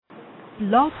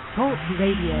Blog Talk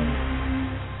Radio.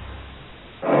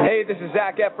 Hey, this is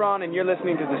Zac Efron, and you're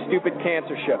listening to The Stupid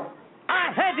Cancer Show.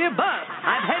 I hate you both.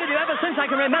 I've hated you ever since I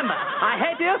can remember. I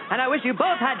hate you, and I wish you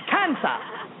both had cancer.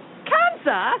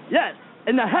 Cancer? Yes,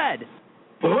 in the head.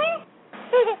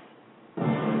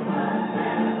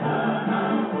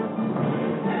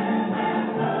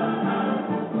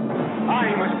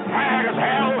 I'm as tired as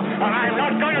hell, and I'm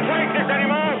not going to take this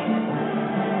anymore.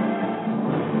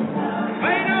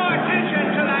 Pay no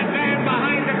attention to that man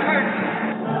behind the curtain.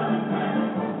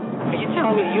 Are you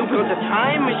telling me you built a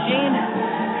time machine?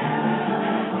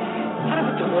 Out of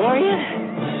a DeLorean?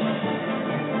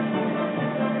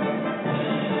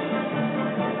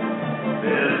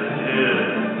 This is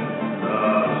the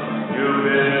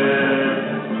Stupid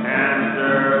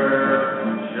Cancer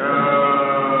Show.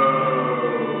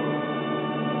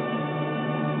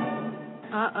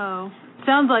 Uh-oh.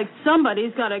 Sounds like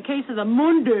somebody's got a case of the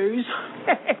Mondays.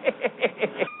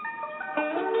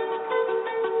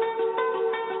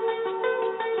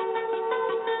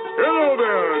 Hello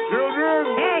there,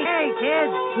 children. Hey,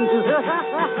 kids.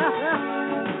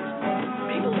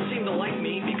 People seem to like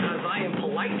me because I am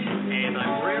polite and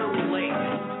I'm rarely late.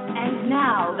 And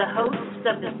now, the hosts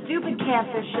of The Stupid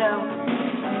Cancer Show,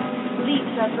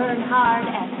 Lisa Bernhard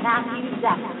and Matthew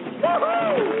Zachary.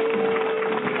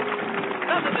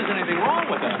 Not that there's anything wrong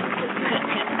with that.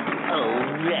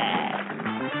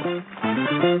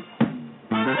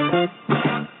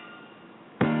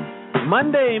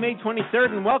 Monday, May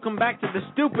 23rd, and welcome back to The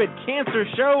Stupid Cancer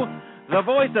Show, the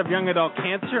voice of young adult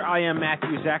cancer. I am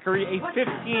Matthew Zachary, a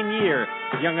 15-year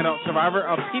young adult survivor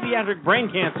of pediatric brain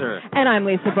cancer. And I'm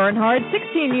Lisa Bernhard,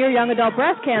 16-year young adult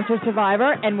breast cancer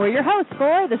survivor, and we're your hosts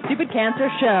for The Stupid Cancer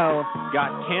Show.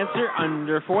 Got cancer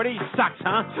under 40? Sucks,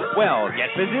 huh? Well,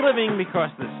 get busy living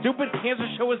because The Stupid Cancer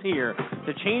Show is here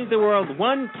to change the world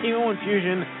one chemo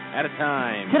infusion at a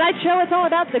time. Tonight's show is all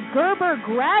about the Gerber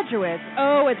graduates.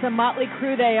 Oh, it's a motley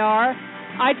crew they are.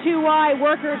 I2Y,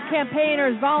 workers,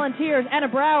 campaigners, volunteers, Anna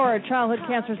Brower, childhood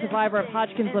cancer survivor of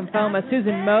Hodgkin's lymphoma,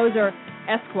 Susan MOSER,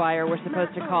 Esquire, we're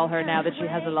supposed to call her now that she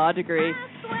has a law degree.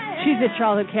 She's a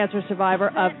childhood cancer survivor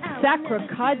of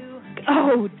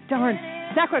Sacrococcygeal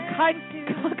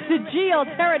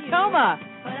Teratoma.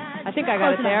 I think I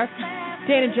got it there.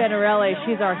 Dana Gennarelli,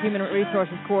 she's our human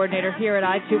resources coordinator here at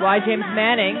I2Y. James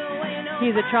Manning,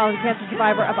 he's a childhood cancer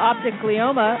survivor of Optic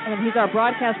Glioma, and he's our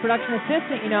broadcast production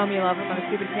assistant. You know him, you love him on the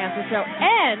Stupid Cancer Show.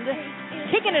 And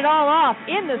kicking it all off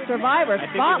in the Survivor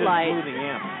Spotlight.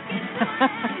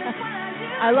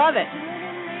 I love it.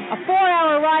 A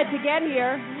 4-hour ride to get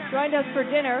here. Joined us for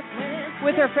dinner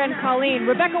with her friend Colleen.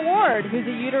 Rebecca Ward, who's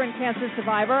a uterine cancer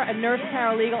survivor, a nurse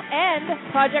paralegal, and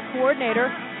project coordinator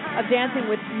of Dancing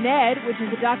with N.E.D, which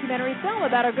is a documentary film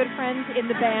about our good friends in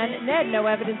the band N.E.D, No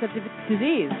Evidence of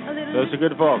Disease. Those are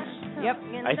good folks.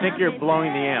 Yep. I think you're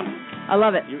blowing the amp. I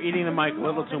love it. You're eating the mic a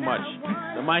little too much.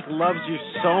 The mic loves you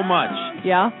so much.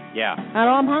 Yeah? Yeah. I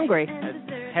know, I'm hungry.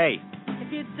 Hey.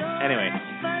 Anyway.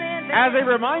 As a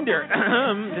reminder,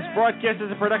 this broadcast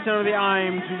is a production of the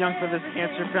I'm Too Young for This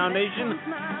Cancer Foundation.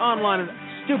 Online at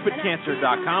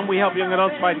stupidcancer.com. We help young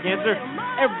adults fight cancer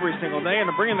every single day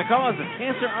and are bringing the cause of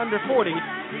cancer under 40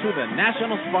 to the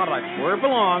national spotlight where it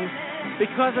belongs,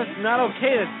 because it's not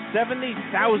okay that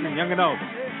 70,000 young adults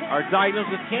are diagnosed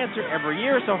with cancer every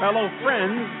year. So hello,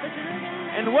 friends,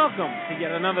 and welcome to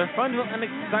yet another fun and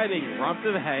exciting romp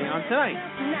to the hay on tonight.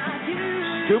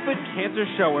 Stupid Cancer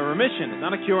Show, where remission is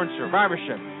not a cure and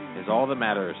survivorship is all that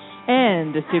matters.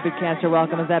 And a Stupid Cancer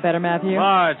Welcome. Is that better, Matthew?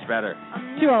 Much better.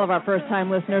 To all of our first-time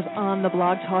listeners on the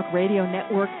Blog Talk Radio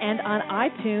Network and on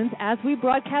iTunes as we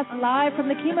broadcast live from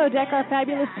the Chemo Deck, our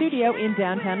fabulous studio in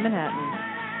downtown Manhattan.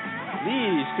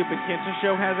 The Stupid Cancer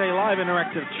Show has a live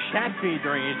interactive chat feed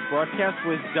during each broadcast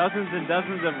with dozens and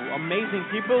dozens of amazing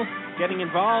people getting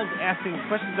involved, asking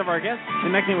questions of our guests,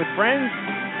 connecting with friends,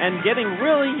 and getting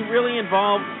really, really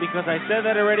involved, because I said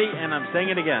that already and I'm saying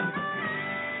it again.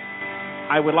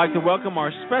 I would like to welcome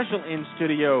our special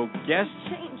in-studio guest,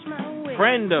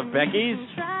 friend of Becky's,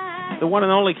 the one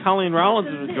and only Colleen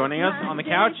Rollins, is joining us on the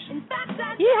couch.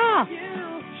 Yeah.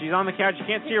 She's on the couch. You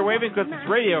can't see her waving because it's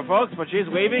radio, folks, but she's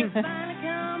waving.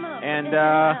 And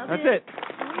that's it.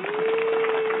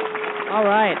 All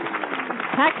right.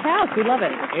 Packed house. We love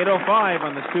it. 8:05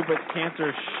 on the Stupid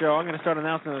Cancer Show. I'm going to start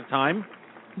announcing the time.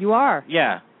 You are?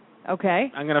 Yeah.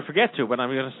 Okay. I'm going to forget to, but I'm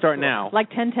going to start now. Like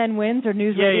 1010 wins or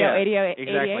News Radio 88?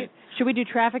 Exactly. Should we do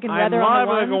traffic and weather on the one? I'm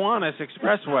liable to go on this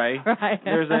expressway. Right.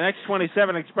 There's an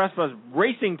X27 express bus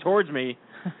racing towards me.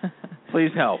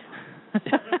 Please help.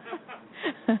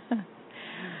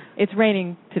 It's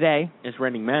raining today. It's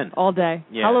raining men. All day.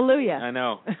 Yeah. Hallelujah. I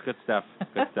know. Good stuff.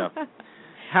 Good stuff.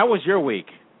 How was your week?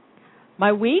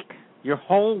 My week? Your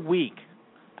whole week.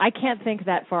 I can't think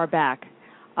that far back.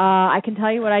 I can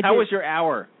tell you what I did. How was your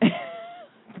hour?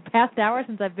 The past hour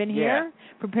since I've been here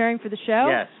preparing for the show?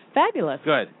 Yes. Fabulous.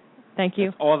 Good. Thank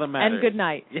you. That's all that matters. And good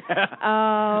night.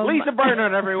 Yeah. Lisa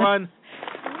Bernard, everyone.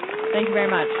 Thank you very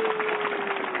much.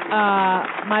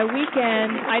 My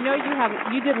weekend, I know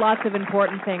you did lots of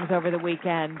important things over the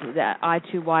weekend that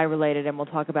I2Y related, and we'll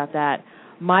talk about that.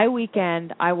 My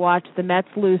weekend, I watched the Mets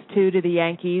lose 2 to the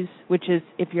Yankees, which is,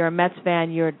 if you're a Mets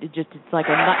fan, it's like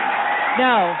a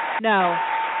No.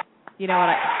 You know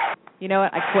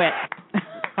what? I quit.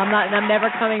 I'm never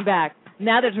coming back.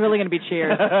 Now there's really going to be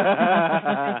cheers.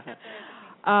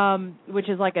 Which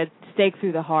is like a stake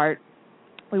through the heart.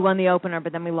 We won the opener,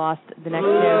 but then we lost the next 2.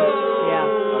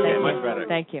 Yeah. Okay, much better.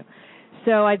 Thank you.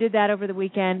 So I did that over the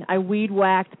weekend. I weed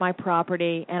whacked my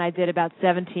property, and I did about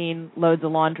 17 loads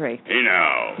of laundry. Hey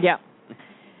now. Yeah.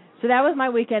 So that was my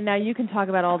weekend. Now you can talk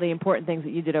about all the important things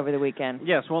that you did over the weekend.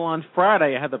 Yes. Well, on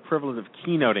Friday I had the privilege of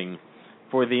keynoting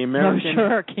for the American. Oh,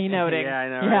 sure, keynoting. Yeah, I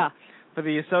know. Yeah. Right? For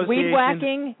the association. Weed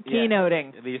whacking,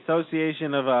 keynoting. The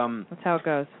Association of That's how it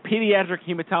goes. Pediatric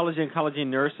Hematology Oncology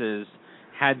Nurses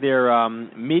had their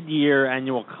mid-year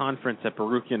annual conference at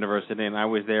Baruch University, and I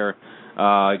was their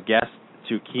guest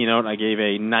to keynote. I gave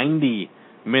a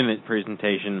 90-minute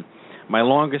presentation, my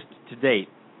longest to date.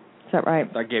 Is that right?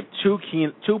 I gave two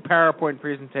PowerPoint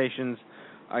presentations.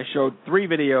 I showed 3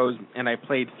 videos, and I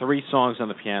played 3 songs on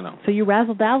the piano. So you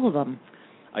razzle-dazzled them.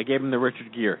 I gave him the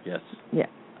Richard Gere, yes. Yeah.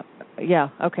 Yeah.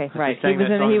 Okay. Right. He was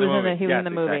in the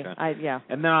movie. Exactly. Yeah.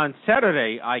 And then on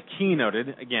Saturday, I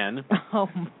keynoted again. Oh,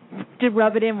 to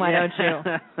rub it in, why don't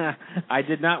you? I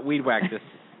did not weed whack this.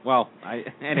 Well,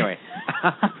 anyway,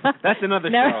 that's another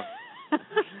show.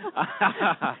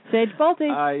 Sage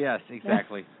Bolte. Yes,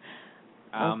 exactly.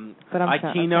 But I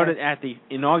keynoted at the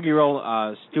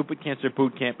inaugural Stupid Cancer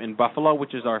Boot Camp in Buffalo,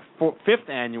 which is our 5th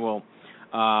annual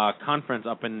conference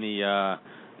up in the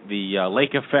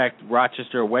Lake Effect,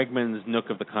 Rochester, Wegmans nook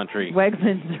of the country.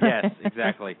 Wegmans, right. Yes,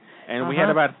 exactly. And we had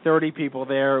about 30 people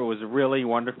there. It was really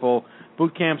wonderful.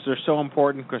 Boot camps are so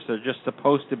important because they're just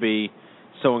supposed to be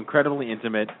so incredibly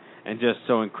intimate and just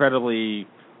so incredibly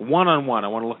one-on-one. I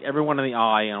want to look everyone in the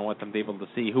eye, and I want them to be able to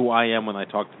see who I am when I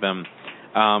talk to them.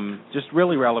 Just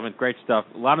really relevant, great stuff.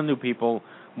 A lot of new people,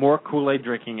 more Kool-Aid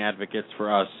drinking advocates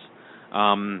for us.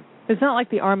 It's not like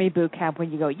the Army boot camp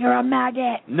when you go, you're a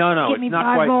maggot. No, Give it's me not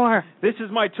 5 quite. more. This is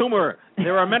my tumor.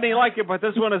 There are many like it, but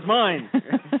this one is mine.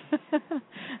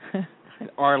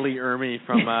 R. Lee Ermey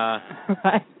from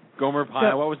right. Gomer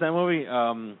Pyle. What was that movie?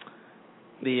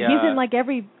 He's in like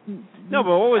every. No,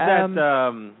 but what was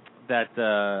that?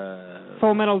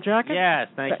 Full Metal Jacket? Yes,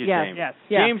 thank you, yes, James. Yes.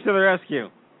 Yeah. James to the rescue.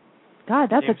 God,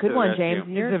 that's James a good to the one, rescue. James.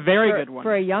 It's a very good one.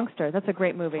 For a youngster. That's a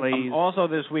great movie. Please. Also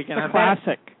this weekend, It's a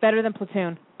classic. Better than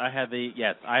Platoon. I had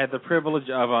the privilege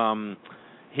of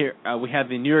here we had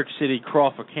the New York City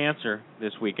Crawl for Cancer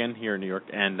this weekend here in New York,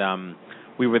 and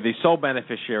we were the sole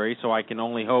beneficiary. So I can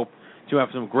only hope to have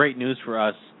some great news for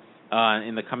us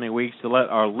in the coming weeks to let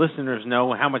our listeners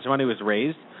know how much money was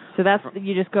raised. So that's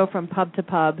you just go from pub to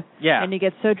pub, and you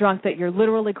get so drunk that you're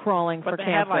literally crawling for cancer. But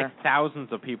cancer. they had like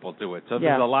thousands of people do it, so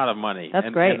there's a lot of money. That's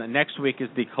great. And the next week is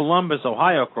the Columbus,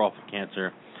 Ohio Crawl for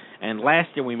Cancer, and last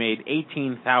year we made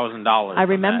 $18,000. I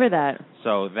remember that.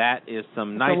 So that is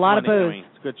some nice a lot money of booze. coming.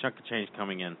 It's a good chunk of change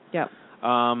coming in. Yep.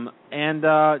 And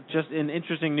just in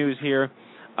interesting news here,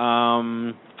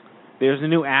 there's a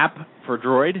new app for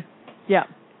Droid. Yeah.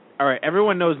 All right,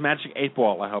 everyone knows Magic 8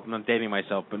 Ball. I hope I'm not dating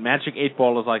myself, but Magic 8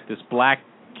 Ball is like this black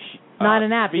not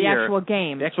an app, sphere. the actual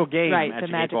game. The actual game, right, Magic,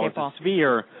 the Magic 8 Ball. It's a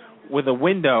sphere with a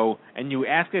window, and you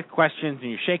ask it questions,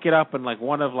 and you shake it up, and like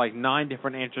one of like 9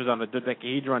 different answers on the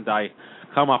dodecahedron die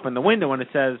come up in the window, and it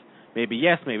says maybe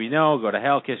yes, maybe no, go to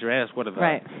hell, kiss your ass, whatever.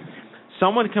 Right.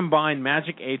 Someone combined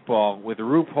Magic 8 Ball with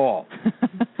RuPaul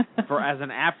as an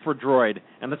app for Droid,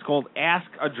 and it's called Ask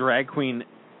a Drag Queen,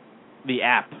 the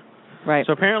app. Right.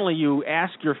 So apparently you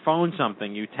ask your phone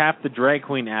something, you tap the Drag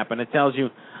Queen app, and it tells you,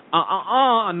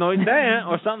 no that,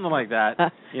 or something like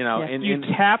that. You know, yeah. You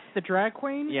tap the drag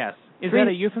queen? Yes. Is that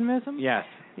a euphemism? Yes.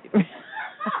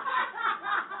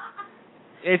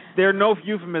 There are no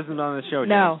euphemisms on the show,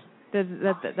 No. James.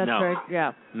 That's No. very,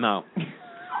 yeah. No.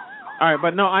 All right,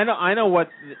 but no, I know what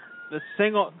the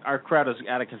single, our crowd is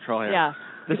out of control here. Yeah.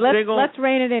 Let's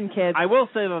rein it in, kids. I will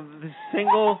say the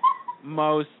single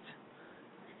most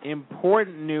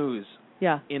important news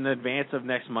in advance of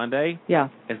next Monday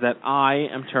is that I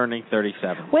am turning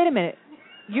 37. Wait a minute.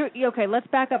 Okay, let's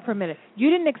back up for a minute. You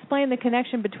didn't explain the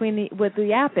connection between what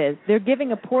the app is. They're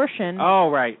giving a portion. Oh,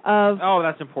 right. Of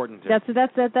that's important too. That's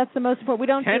the most important. We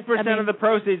don't. 10% of the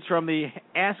proceeds from the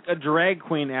Ask a Drag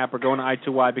Queen app are going to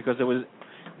I2Y because it was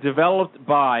developed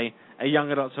by a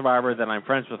young adult survivor that I'm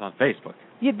friends with on Facebook.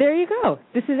 Yeah, there you go.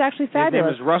 This is actually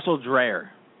fabulous. His name is Russell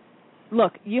Dreyer.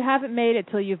 Look, you haven't made it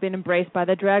till you've been embraced by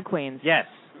the drag queens. Yes.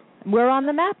 We're on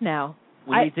the map now.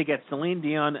 We need to get Celine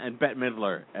Dion and Bette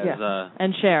Midler as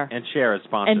and Cher. And Cher as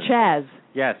sponsors. And Chaz.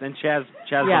 Yes, and Chaz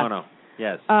Bono.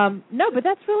 Yes. No, but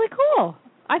that's really cool.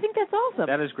 I think that's awesome.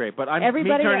 That is great. But me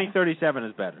turning 37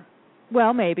 is better.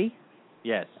 Well, maybe.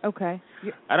 Yes. Okay.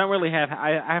 I don't really have.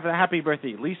 I have a Happy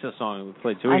Birthday Lisa song we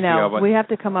played 2 weeks ago. But we have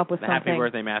to come up with the something. Happy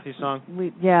Birthday Matthew song.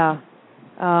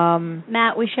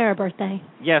 Matt, we share a birthday.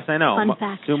 Yes, I know. Fun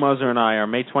fact. Sue Moser and I are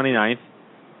May 29th.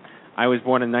 I was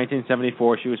born in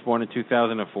 1974. She was born in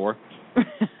 2004.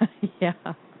 Yeah.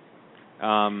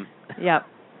 Yep.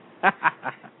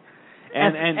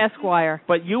 and Esquire.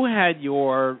 But you had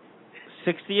your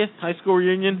 60th high school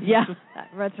reunion? Yeah,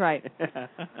 that's right.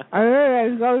 I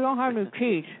don't have no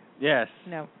cheese. Yes.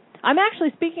 No. I'm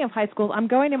actually, speaking of high schools, I'm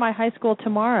going to my high school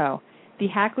tomorrow, the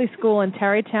Hackley School in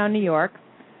Tarrytown, New York,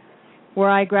 where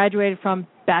I graduated from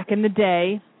back in the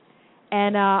day.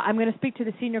 And I'm going to speak to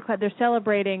the senior class. They're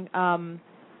celebrating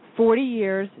 40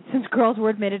 years since girls were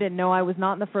admitted. And no, I was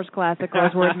not in the first class that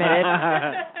girls were admitted.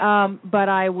 But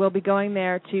I will be going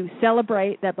there to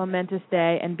celebrate that momentous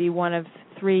day and be one of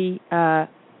 3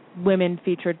 women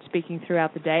featured speaking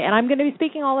throughout the day. And I'm going to be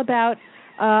speaking all about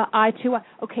I2Y.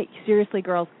 Okay, seriously,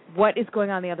 girls, what is going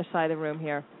on the other side of the room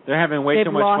here? They're having way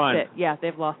too much fun. They've lost it. Yeah,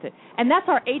 they've lost it. And that's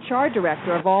our HR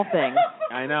director of all things.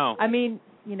 I know. I mean,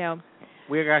 you know.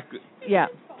 We got. Yeah.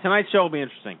 Tonight's show will be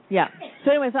interesting. Yeah.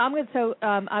 So anyway,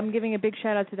 I'm giving a big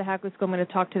shout out to the Hackley School. I'm going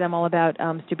to talk to them all about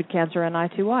stupid cancer and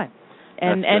I2Y,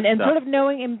 and sort of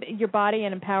knowing your body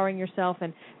and empowering yourself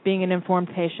and being an informed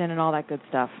patient and all that good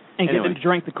stuff. And get them to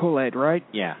drink the Kool-Aid, right?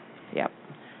 Yeah. Yeah.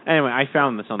 Anyway, I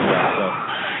found this on the web. So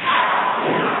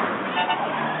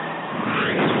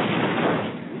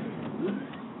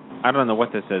I don't know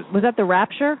what this is. Was that the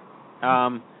Rapture?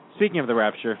 Speaking of the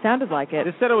Rapture, sounded like it.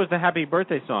 It said it was the Happy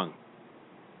Birthday song.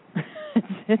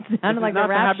 It sounded like not the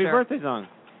Rapture. The Happy Birthday song.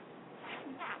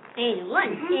 And 1,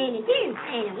 and 2,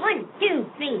 and 1, 2,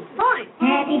 3, 4.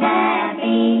 Happy birthday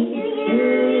to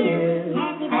you.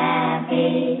 Happy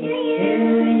birthday to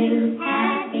you.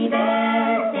 Happy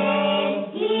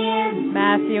birthday, dear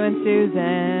Matthew and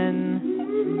Susan.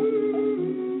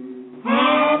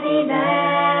 Happy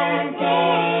birthday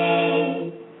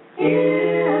to you.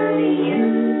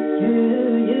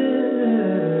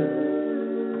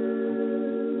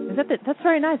 That's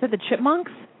very nice. Is that the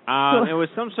Chipmunks? It was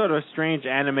some sort of strange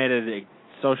animated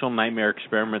social nightmare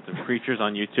experiment of creatures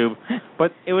on YouTube,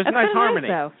 but it was nice harmony.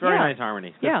 Nice, very nice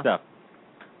harmony. Good stuff.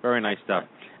 Very nice stuff.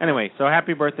 Anyway, so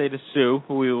happy birthday to Sue,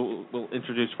 who we will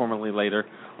introduce formally later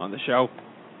on the show.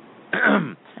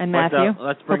 And Matthew.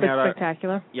 Let's bring out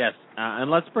spectacular. Yes,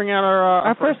 and let's bring out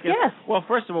our first guest. Well,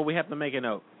 first of all, we have to make a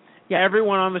note. Yeah.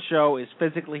 Everyone on the show is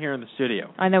physically here in the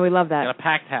studio. I know, we love that. In a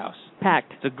packed house.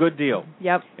 Packed. It's a good deal.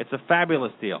 Yep. It's a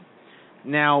fabulous deal.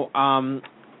 Now,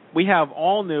 we have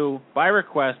all new by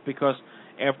request because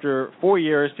after 4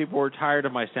 years, people were tired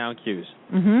of my sound cues.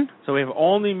 Mm-hmm. So we have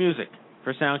all new music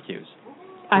for sound cues.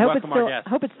 I hope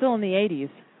it's still in the 80s.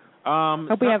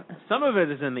 Some of it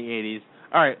is in the 80s.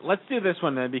 All right, let's do this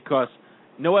one then because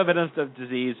No Evidence of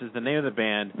Disease is the name of the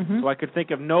band. Mm-hmm. So I could think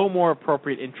of no more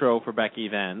appropriate intro for Becky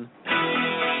than...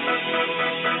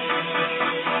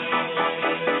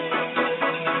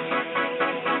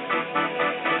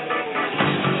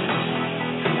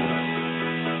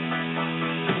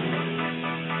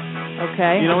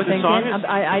 Okay. You know what the song is?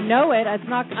 I know it. It's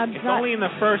only in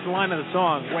the first line of the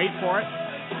song. Wait for it.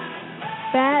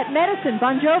 Bad Medicine,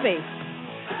 Bon Jovi.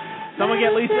 Someone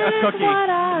get Lisa a cookie.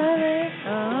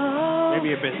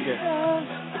 Maybe a biscuit.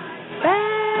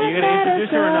 Are you going to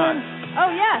introduce her or not? Oh,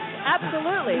 yes,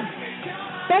 absolutely.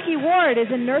 Becky Ward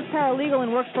is a nurse paralegal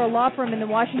and works for a law firm in the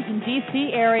Washington,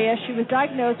 D.C. area. She was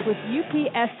diagnosed with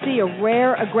UPSC, a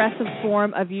rare aggressive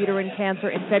form of uterine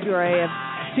cancer, in February of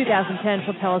 2010.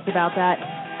 She'll tell us about that.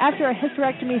 After a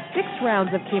hysterectomy, 6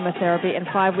 rounds of chemotherapy, and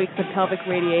 5 weeks of pelvic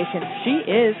radiation, she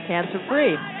is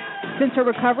cancer-free. Since her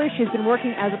recovery, she's been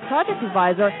working as a project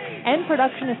advisor and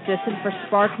production assistant for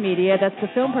Spark Media. That's the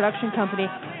film production company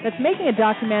that's making a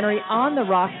documentary on the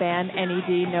rock band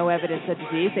N.E.D, No Evidence of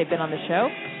Disease. They've been on the show.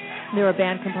 They're a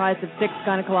band comprised of 6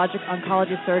 gynecologic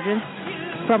oncology surgeons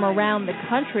from around the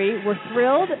country. We're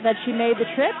thrilled that she made the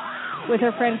trip with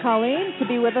her friend Colleen to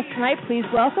be with us tonight. Please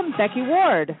welcome Becky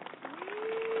Ward.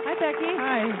 Hi, Becky.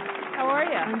 Hi. How are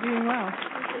you? I'm doing well.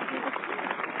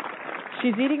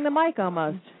 She's eating the mic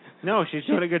almost. No, she's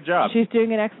doing a good job. She's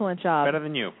doing an excellent job. Better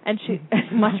than you. And she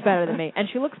much better than me. And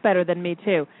she looks better than me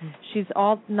too. She's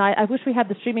all nice. I wish we had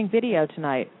the streaming video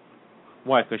tonight.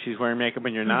 What? Because she's wearing makeup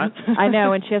and you're not? I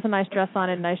know, and she has a nice dress on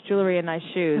and nice jewelry and nice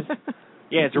shoes.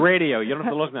 Yeah, it's radio. You don't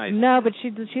have to look nice. No, but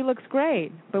she looks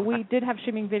great. But we did have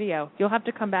streaming video. You'll have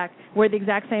to come back. Wear the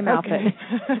exact same outfit.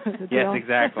 Yes,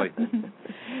 exactly.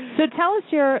 So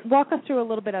walk us through a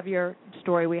little bit of your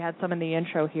story. We had some in the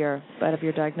intro here, but of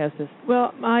your diagnosis.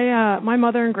 Well, my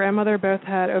mother and grandmother both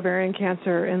had ovarian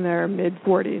cancer in their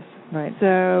mid-40s. Right.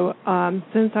 So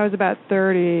since I was about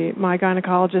 30, my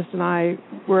gynecologist and I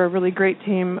were a really great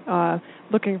team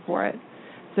looking for it.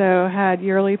 So had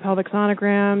yearly pelvic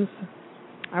sonograms.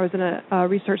 I was in a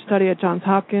research study at Johns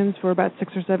Hopkins for about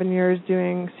 6 or 7 years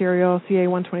doing serial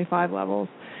CA-125 levels.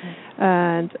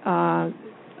 And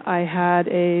I had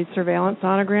a surveillance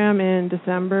sonogram in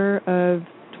December of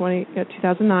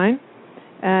 2009,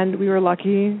 and we were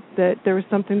lucky that there was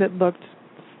something that looked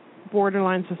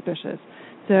borderline suspicious.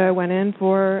 So I went in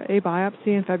for a biopsy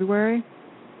in February,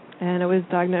 and it was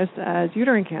diagnosed as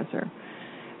uterine cancer.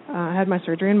 I had my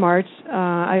surgery in March.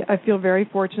 I feel very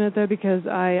fortunate, though, because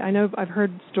I know I've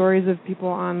heard stories of people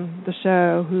on the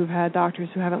show who've had doctors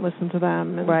who haven't listened to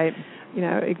them and right.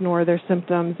 Ignore their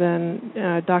symptoms.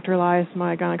 And Dr. Elias,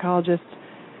 my gynecologist,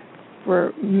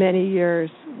 for many years,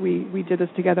 we did this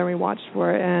together and we watched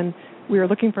for it. And we were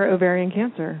looking for ovarian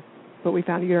cancer, but we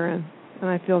found uterine. And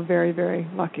I feel very, very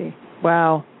lucky.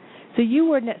 Wow. So you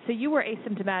were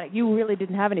asymptomatic. You really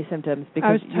didn't have any symptoms because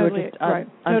I was you were just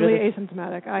totally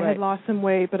asymptomatic. I had lost some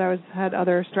weight, but I had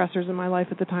other stressors in my life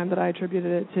at the time that I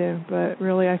attributed it to. But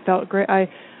really, I felt great. I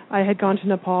had gone to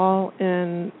Nepal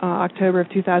in October of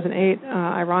 2008,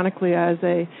 ironically,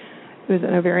 it was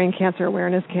an ovarian cancer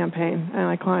awareness campaign, and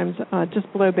I climbed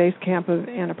just below base camp of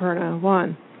Annapurna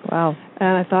 1. Wow.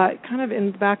 And I thought, kind of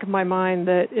in the back of my mind,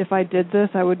 that if I did this,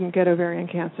 I wouldn't get ovarian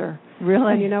cancer.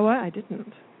 Really? And you know what? I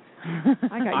didn't.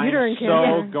 I got uterine cancer.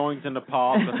 I'm so going to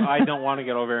Nepal because I don't want to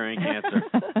get ovarian cancer.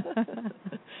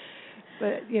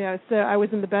 But, so I was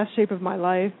in the best shape of my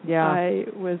life. Yeah. I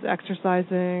was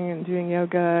exercising and doing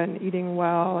yoga and eating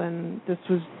well, and this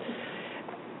was,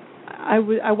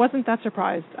 I wasn't that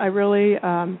surprised. I really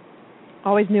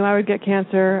always knew I would get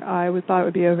cancer. I thought it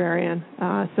would be ovarian.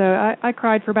 So I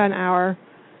cried for about an hour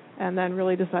and then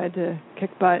really decided to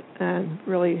kick butt and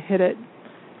really hit it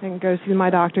and go see my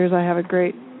doctors. I have a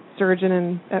great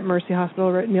surgeon at Mercy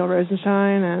Hospital, Neil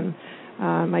Rosenstein, and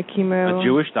my chemo. A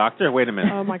Jewish doctor? Wait a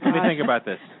minute. Oh my gosh. Let me think about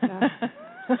this. Yeah.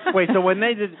 Wait, so when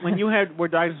you were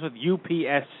diagnosed with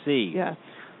UPSC, yes.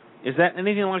 Is that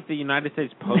anything like the United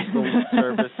States Postal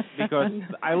Service? Because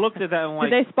I looked at that and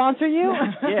Did they sponsor you?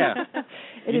 Yeah.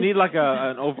 You need like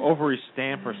an ovary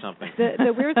stamp or something.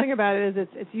 The weird thing about it is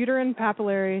it's uterine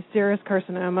papillary serous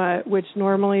carcinoma, which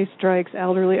normally strikes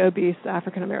elderly, obese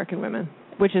African American women.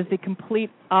 Which is the complete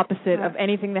opposite of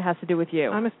anything that has to do with you.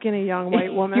 I'm a skinny young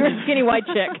white woman. You're a skinny white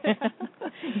chick.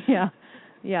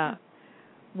 Yeah.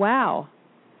 Wow.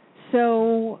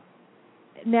 So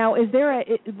now, is there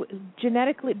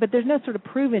genetically, but there's no sort of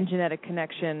proven genetic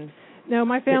connection? No,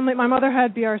 my mother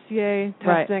had BRCA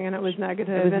testing, and it was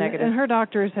negative. It was negative. And her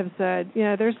doctors have said,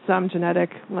 there's some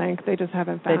genetic link. They just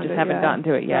haven't found it yet. They just haven't gotten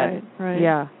to it yet. Right.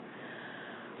 Yeah.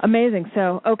 Amazing.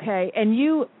 So, okay. And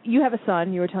you have a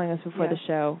son, you were telling us before the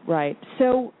show. Right.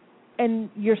 So, and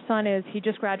your son he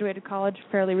just graduated college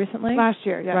fairly recently? Last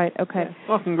year, yes. Right, okay. Yes.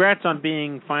 Well, congrats on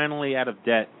being finally out of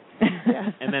debt.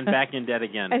 Yes. And then back in debt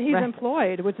again. And he's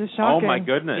employed, which is shocking. Oh, my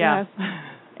goodness. Yes.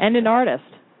 And an artist.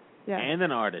 Yeah. And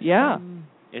an artist. Yeah.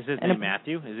 Is his name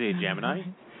Matthew? Is he a Gemini?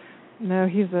 No,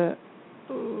 he's a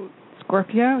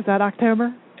Scorpio. Is that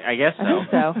October? I guess so. I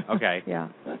think so. Okay. Yeah.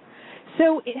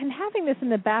 So, and having this in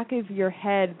the back of your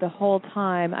head the whole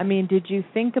time, I mean, did you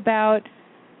think about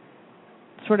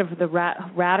sort of the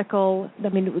radical, I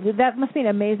mean, that must be an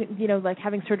amazing, like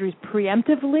having surgeries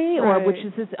preemptively, or which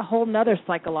is a whole nother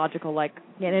psychological, it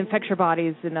infects your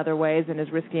bodies in other ways and is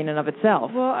risky in and of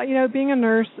itself. Well, being a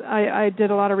nurse, I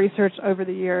did a lot of research over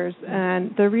the years,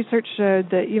 and the research showed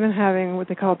that even having what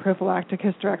they call prophylactic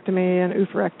hysterectomy and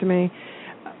oophorectomy,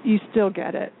 you still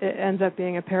get it. It ends up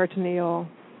being a peritoneal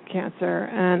cancer.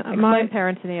 And explain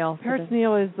peritoneal.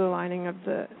 Peritoneal is the lining of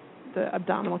the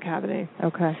abdominal cavity.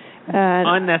 Okay. And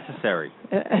unnecessary.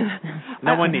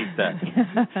 No one needs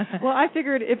that. Well, I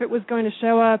figured if it was going to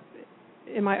show up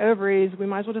in my ovaries, we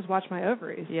might as well just watch my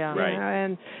ovaries. Yeah. Right.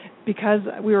 And because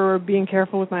we were being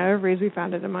careful with my ovaries, we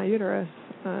found it in my uterus.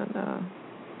 And,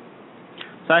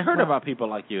 so I heard about people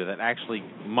like you that actually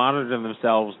monitor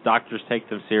themselves. Doctors take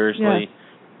them seriously. Yes.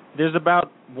 there's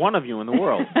about one of you in the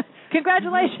world.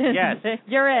 Congratulations. Yes.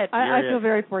 You're it. I feel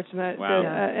very fortunate. Wow.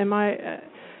 That, and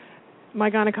my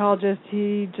gynecologist,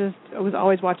 he just was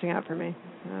always watching out for me.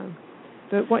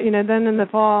 But then in the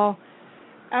fall,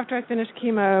 after I finished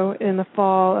chemo in the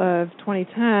fall of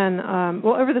 2010,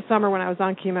 over the summer when I was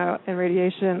on chemo and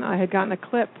radiation, I had gotten a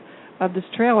clip of this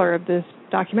trailer of this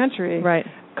documentary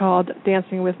called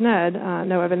Dancing with N.E.D,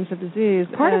 No Evidence of Disease.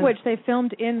 Part of which they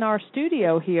filmed in our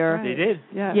studio here. Right. They did?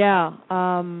 Yeah.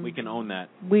 Yeah. We can own that.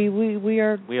 We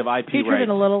are We have IP featured rights. in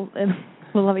a little...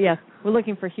 yes, we're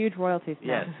looking for huge royalties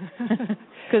now. Yes.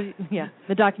 Because,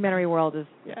 the documentary world is...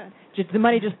 the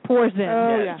money just pours in.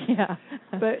 Oh, yeah.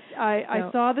 But I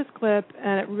saw this clip,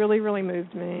 and it really, really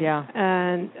moved me. Yeah.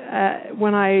 And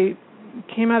when I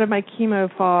came out of my chemo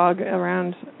fog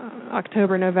around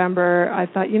October, November, I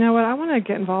thought, you know what, I want to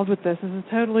get involved with this. This is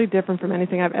totally different from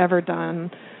anything I've ever done.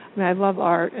 I mean, I love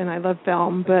art and I love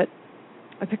film, but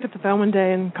I picked up the phone one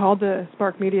day and called the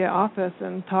Spark Media office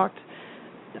and talked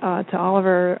to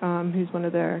Oliver, who's one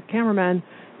of their cameramen,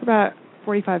 for about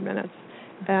 45 minutes.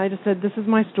 And I just said, this is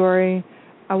my story.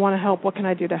 I want to help. What can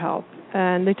I do to help?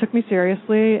 And they took me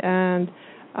seriously, and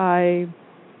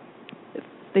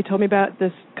they told me about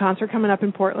this concert coming up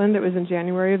in Portland. It was in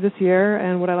January of this year,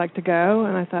 and would I like to go?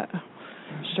 And I thought,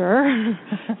 sure.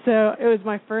 So it was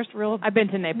my first real... I've been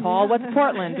to Nepal. What's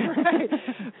Portland? Right.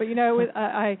 But,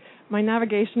 my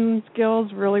navigation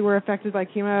skills really were affected by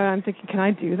chemo. I'm thinking, can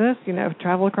I do this?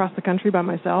 Travel across the country by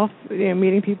myself,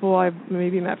 meeting people I've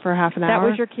maybe met for half an hour. That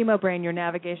was your chemo brain. Your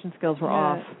navigation skills were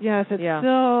off. Yes, it's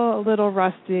still a little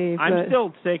rusty. I'm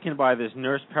still taken by this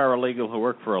nurse paralegal who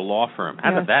worked for a law firm.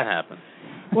 How did that happen?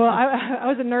 Well, I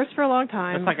was a nurse for a long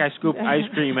time. It's like I scoop ice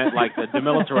cream at the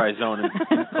demilitarized zone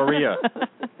in Korea.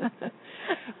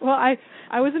 Well, I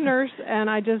was a nurse, and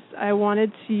I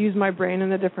wanted to use my brain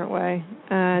in a different way,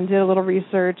 and did a little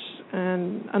research.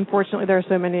 And unfortunately, there are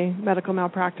so many medical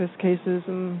malpractice cases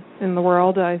in the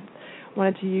world. I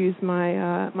wanted to use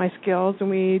my skills, and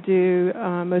we do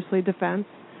mostly defense.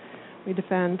 We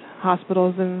defend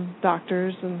hospitals and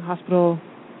doctors and hospital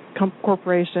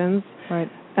corporations. Right.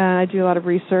 And I do a lot of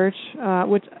research,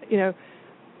 which,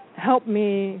 helped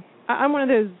me. I'm one of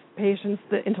those patients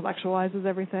that intellectualizes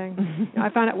everything. I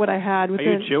found out what I had within...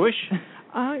 Are you Jewish?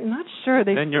 I'm not sure.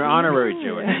 Then you're honorary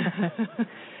Jewish.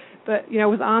 But,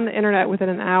 was on the Internet within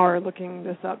an hour looking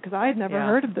this up, because I had never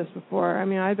heard of this before. I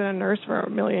mean, I'd been a nurse for a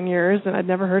million years, and I'd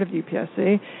never heard of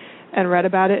UPSC, and read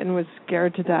about it and was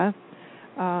scared to death.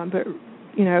 But,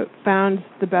 found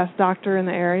the best doctor in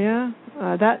the area.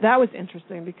 That was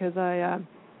interesting, because I...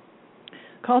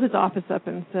 called his office up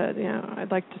and said,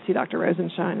 I'd like to see Dr.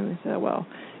 Rosenstein. And they said, well,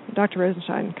 Dr.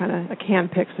 Rosenstein kind of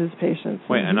handpicks his patients.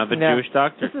 Wait, another Jewish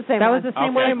doctor? It's the same that one. was the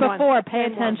same one as before. Pay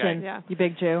Same attention, you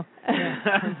big Jew.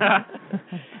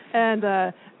 And,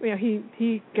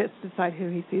 he gets to decide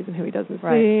who he sees and who he doesn't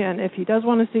see. And if he does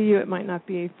want to see you, it might not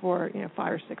be for,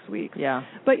 5 or 6 weeks. Yeah.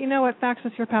 But you know what? Fax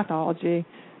us your pathology,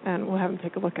 and we'll have him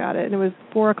take a look at it. And it was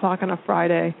 4 o'clock on a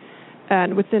Friday.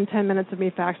 And within 10 minutes of me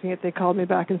faxing it, they called me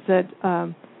back and said,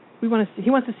 he wants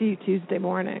to see you Tuesday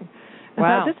morning. And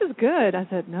I thought, this is good. I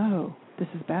said, no, this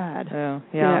is bad. Oh,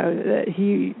 yeah.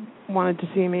 He wanted to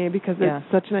see me because it's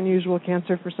such an unusual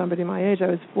cancer for somebody my age. I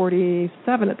was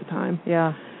 47 at the time.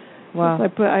 Yeah. Wow. So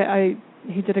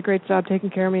he did a great job taking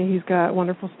care of me. He's got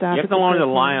wonderful staff. You have to learn to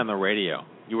lie on the radio.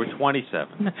 You were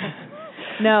 27.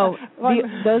 No,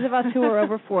 those of us who are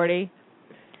over 40.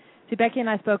 See, Becky and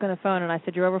I spoke on the phone, and I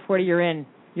said, "You're over 40. You're in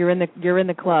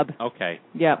the club." Okay.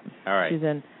 Yep. All right. She's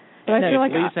in. But I feel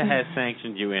like Lisa has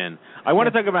sanctioned you in. I want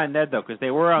to talk about N.E.D, though, because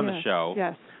they were on the show.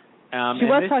 Yes. She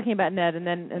was talking about N.E.D, and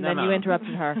then you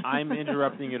interrupted her. I'm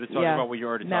interrupting you to talk about what you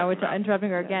already talked about. Now we're interrupting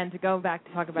her again to go back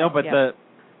to talk about. No, but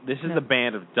this is the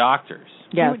band of doctors.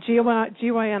 Yes.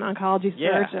 GYN oncology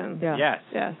surgeon. Yeah.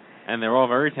 Yes. And they're all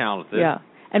very talented. Yeah.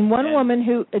 And one woman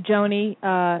who, Joni,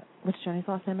 what's Joni's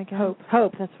last name again?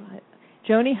 Hope, that's right.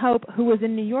 Joni Hope, who was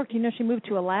in New York. Do you know she moved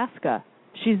to Alaska?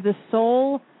 She's the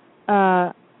sole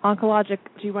GYN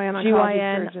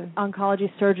oncology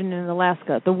surgeon in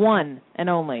Alaska, the one and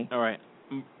only. All right.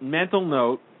 Mental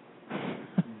note,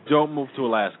 don't move to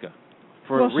Alaska.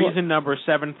 For reason number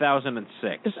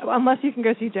 7006. Unless you can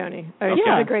go see Joni. She's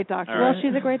a great doctor. Right. Well,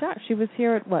 she's a great doctor. She was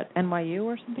here at, NYU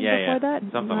or something before that?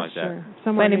 Something like that.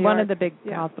 Somewhere in one of the big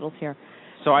hospitals here.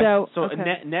 So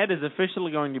N.E.D is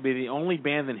officially going to be the only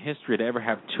band in history to ever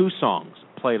have 2 songs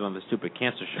played on the Stupid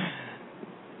Cancer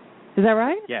Show. Is that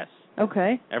right? Yes.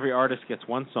 Okay. Every artist gets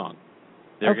 1 song.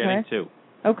 They're getting 2.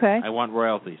 Okay. I want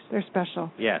royalties. They're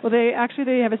special. Yes. Well, they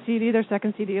have a CD. Their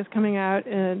second CD is coming out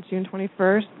June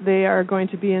 21st. They are going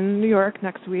to be in New York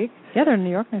next week. Yeah, they're in New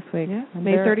York next week. Yeah.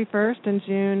 May 31st and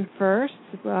June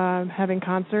 1st, having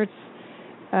concerts.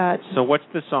 So what's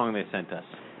the song they sent us?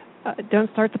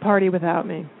 Don't Start the Party Without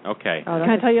Me. Okay. Can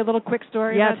I tell you a little quick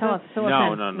story? Yeah, about tell this?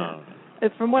 us. No.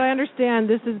 From what I understand,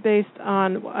 this is based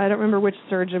on, I don't remember which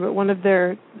surgeon, but one of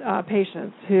their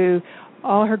patients who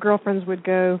all her girlfriends would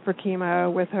go for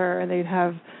chemo with her, and they'd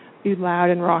be loud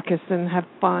and raucous and have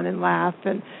fun and laugh,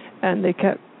 and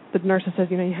the nurse says,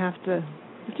 you have to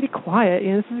be quiet.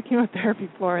 This is a chemotherapy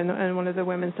floor, and one of the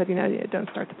women said, don't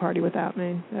start the party without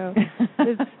me. So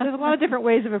there's a lot of different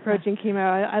ways of approaching chemo.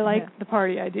 I like the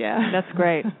party idea. That's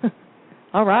great.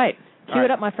 All right. Cue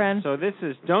it up, my friend. So this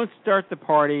is Don't Start the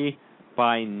Party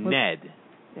by N.E.D.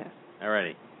 Yes. All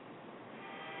righty.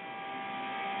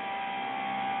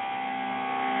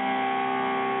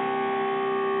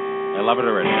 I love it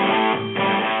already.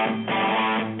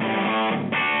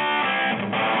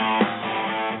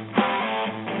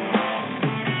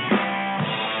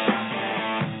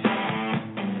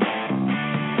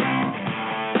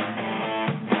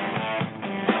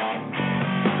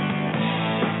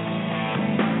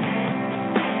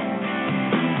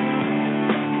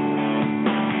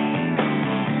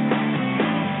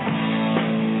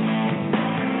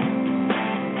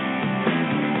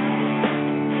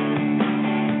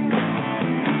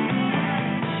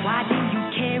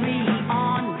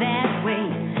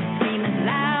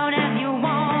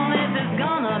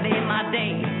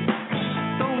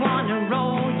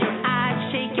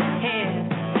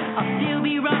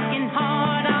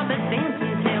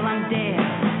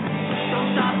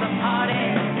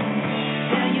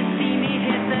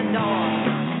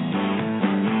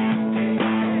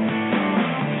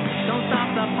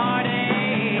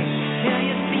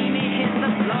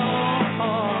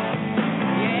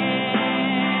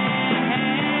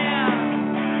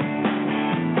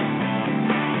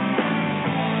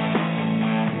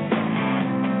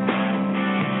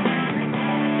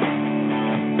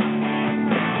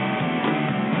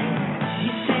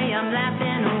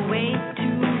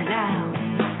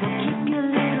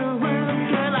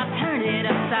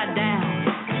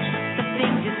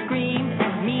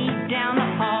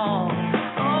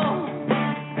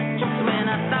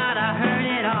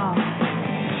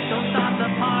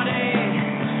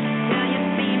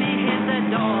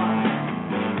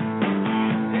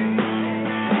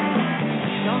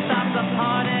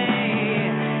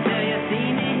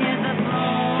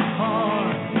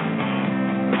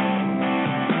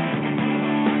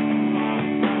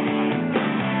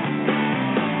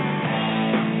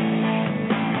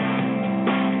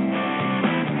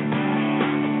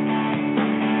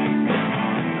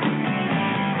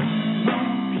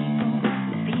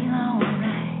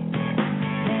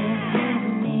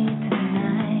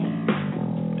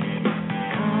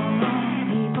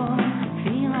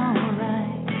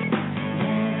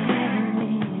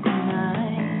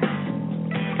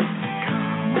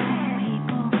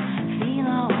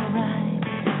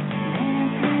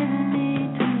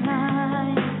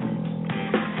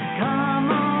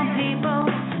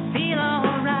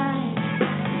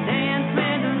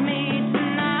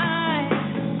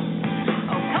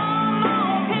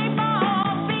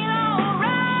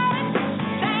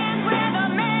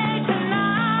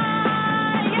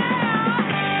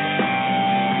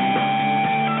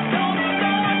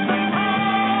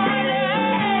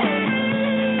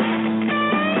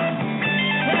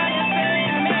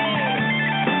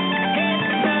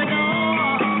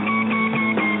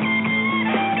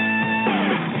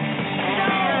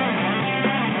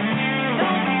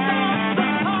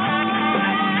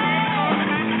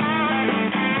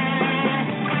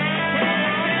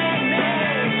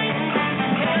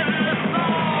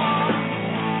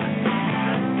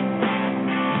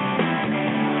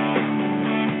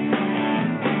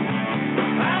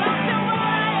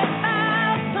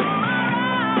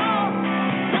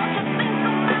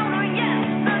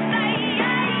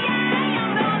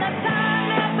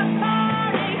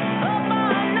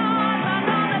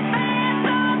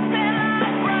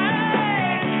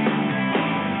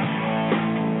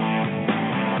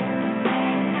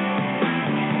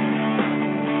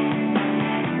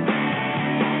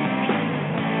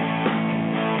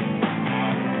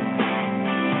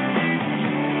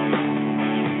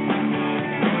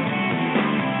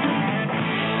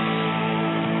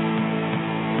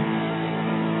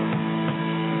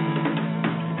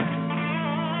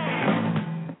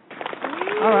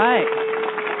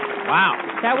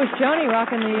 That was Joni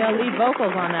rocking the lead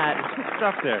vocals on that. Good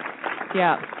stuff there.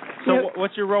 Yeah. So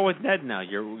what's your role with N.E.D now?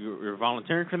 You're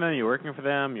volunteering for them? You're working for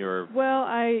them? You're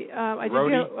I did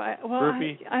roadie?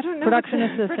 go. I don't know. Production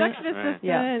assistant. Production assistant.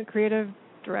 Yeah. Creative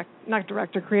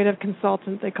creative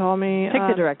consultant. They call me. Take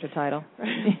the director title.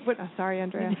 Sorry,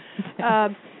 Andrea.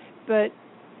 But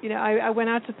I went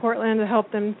out to Portland to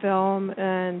help them film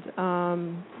and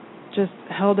just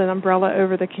held an umbrella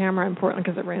over the camera in Portland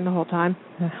because it rained the whole time.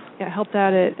 Yeah, helped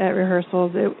out at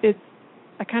rehearsals.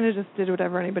 I kind of just did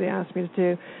whatever anybody asked me to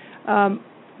do.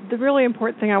 The really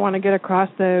important thing I want to get across,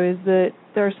 though, is that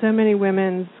there are so many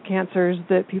women's cancers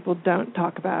that people don't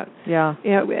talk about. Yeah.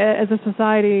 As a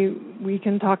society, we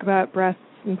can talk about breasts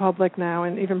in public now,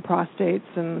 and even prostates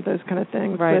and those kind of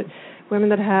things. Right. But women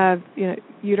that have,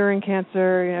 uterine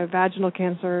cancer, vaginal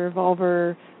cancer,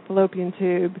 vulvar, fallopian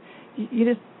tube,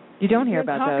 you don't hear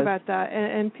about talk those. about that.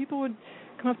 And people would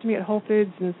come up to me at Whole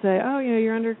Foods and say, "Oh,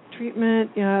 you're under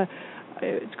treatment.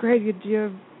 It's great. Did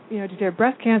you have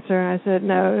breast cancer?" And I said,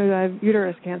 "No, I have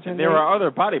uterus cancer." And there are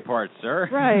other body parts, sir.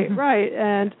 Right.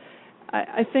 And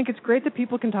I think it's great that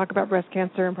people can talk about breast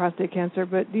cancer and prostate cancer,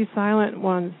 but these silent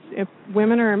ones, if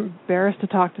women are embarrassed to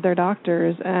talk to their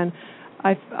doctors, and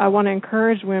I want to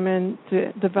encourage women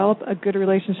to develop a good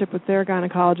relationship with their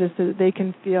gynecologist so that they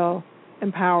can feel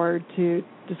empowered to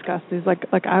discuss these,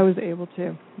 like I was able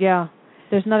to. Yeah.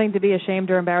 There's nothing to be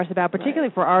ashamed or embarrassed about,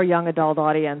 particularly for our young adult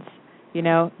audience.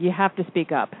 You have to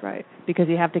speak up. Right. Because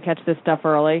you have to catch this stuff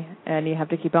early, and you have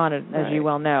to keep on it, as you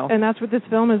well know. And that's what this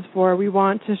film is for. We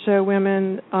want to show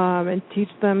women and teach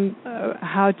them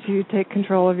how to take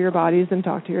control of your bodies and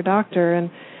talk to your doctor. And,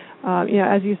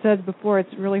 as you said before,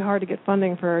 it's really hard to get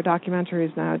funding for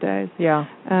documentaries nowadays. Yeah.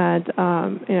 And,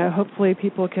 hopefully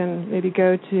people can maybe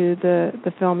go to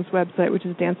the film's website, which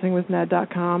is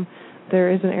dancingwithned.com.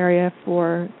 There is an area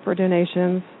for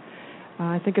donations.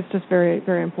 I think it's just very,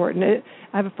 very important.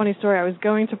 I have a funny story. I was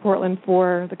going to Portland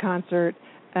for the concert,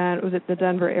 and it was at the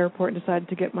Denver airport, and decided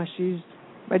to get my shoes,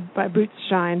 my boots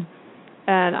shined,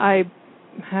 and I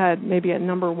had maybe a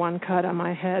number 1 cut on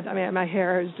my head. I mean, my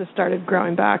hair has just started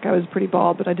growing back. I was pretty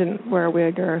bald, but I didn't wear a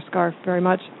wig or a scarf very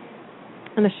much.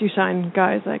 And the shoe shine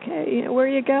guy's like, "Hey, where are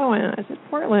you going?" I said,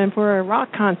 "Portland for a rock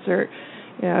concert.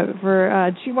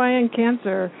 For GYN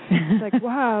cancer." It's like,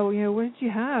 "Wow, what did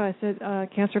you have?" I said,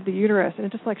 "Cancer of the uterus," and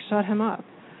it just shut him up.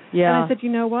 Yeah. And I said,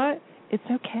 "You know what? It's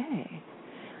okay.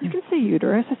 You can say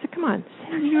uterus." I said, "Come on,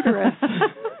 say uterus."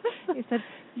 He said,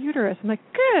 "Uterus." I'm like,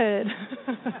 "Good."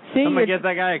 See, I'm gonna get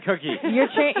that guy a cookie.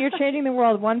 You're changing the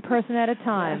world one person at a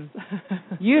time.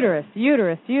 Yes.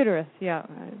 Uterus. Yeah.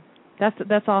 Right.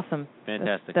 That's awesome.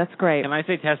 Fantastic. That's great. Can I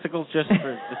say testicles just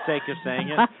for the sake of saying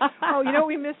it? Oh,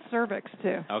 we missed cervix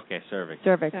too. Okay, cervix.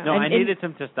 Yeah. No, I needed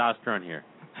some testosterone here.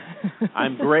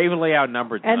 I'm gravely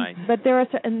outnumbered tonight. But there are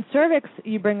in cervix.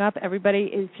 You bring up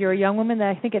everybody. If you're a young woman,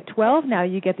 I think at 12 now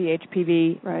you get the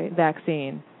HPV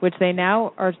vaccine, which they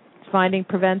now are finding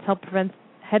help prevent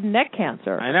head and neck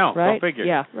cancer. I know. Right? Go figure.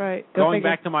 Yeah. Right. Going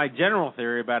back to my general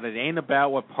theory about it ain't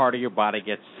about what part of your body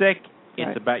gets sick.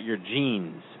 It's about your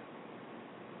genes.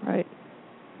 Right.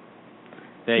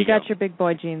 There you go. got your big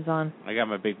boy jeans on. I got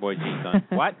my big boy jeans on.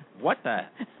 What? What the?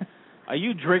 Are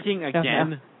you drinking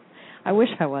again? I wish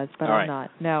I was, but All I'm right.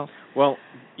 not. No. Well,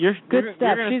 you're going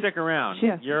stuff. to stick around.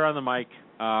 Yeah. You're on the mic.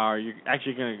 You're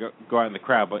actually going to go out in the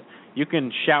crowd, but you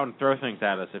can shout and throw things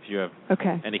at us if you have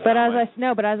any comments.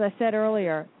 But as I said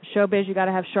earlier, showbiz, you got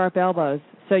to have sharp elbows.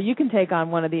 So you can take on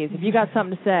one of these. If you got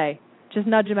something to say, just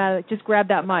nudge him out. Just grab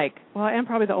that mic. Well, I am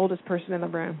probably the oldest person in the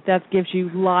room. That gives you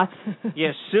lots.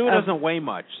 Yeah, Sue doesn't weigh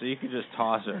much, so you can just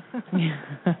toss her.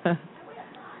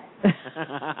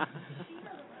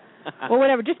 Well,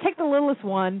 whatever. Just take the littlest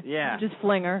one. Yeah. Just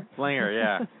fling her.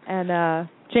 Yeah. And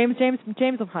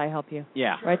James will probably help you.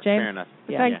 Yeah. Right, James? Fair enough.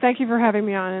 Yeah. Thank you for having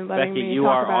me on and letting Becky, me you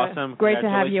talk are about awesome. Great to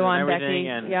have you on, everything,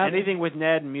 Becky. And anything with N.E.D.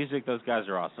 and music, those guys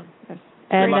are awesome. Yes.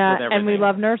 And we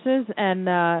love nurses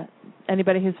and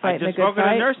anybody who's fighting a good fight. I just spoke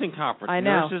at a nursing conference. I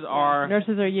know.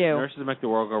 Nurses are you. Nurses make the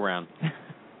world go round.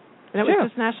 And it was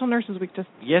just National Nurses Week just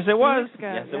Yes, it was.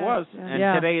 Yes, it was.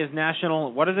 Yeah. And today is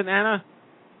National, what is it, Anna?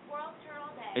 World Turtle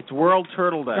Day. It's World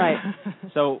Turtle Day. Right.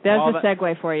 So there's the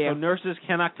segue for you. So nurses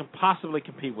cannot possibly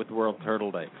compete with World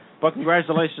Turtle Day. But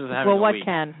congratulations on having a week. Well, what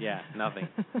can? Yeah, nothing.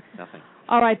 Nothing.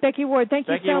 All right, Becky Ward, thank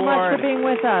you so much for being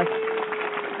with us.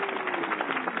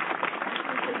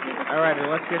 All right,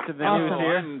 let's get to the news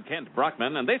here. I'm Kent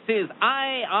Brockman, and this is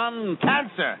Eye on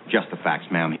Cancer. Just the facts,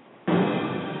 ma'am.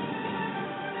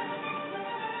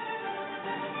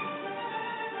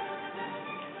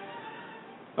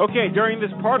 Okay, during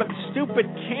this part of the Stupid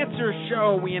Cancer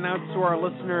Show, we announce to our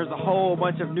listeners a whole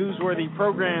bunch of newsworthy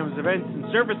programs, events, and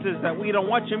services that we don't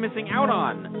want you missing out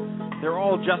on. They're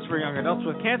all just for young adults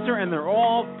with cancer, and they're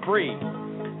all free.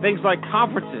 Things like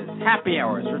conferences, happy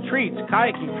hours, retreats,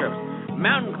 kayaking trips,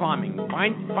 mountain climbing,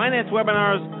 finance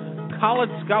webinars, college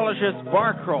scholarships,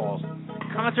 bar crawls,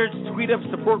 concerts, tweet-ups,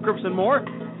 support groups, and more.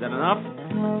 Is that enough?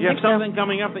 If you have something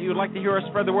coming up that you would like to hear us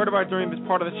spread the word about during this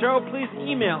part of the show, please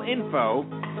email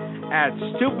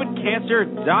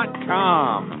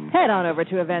info@stupidcancer.com. Head on over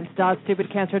to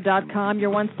events.stupidcancer.com,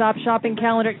 your one-stop shopping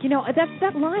calendar. You know,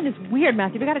 that line is weird,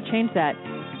 Matthew. We've got to change that.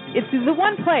 It's the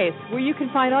one place where you can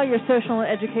find all your social and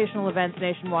educational events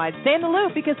nationwide. Stay in the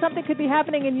loop because something could be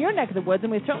happening in your neck of the woods,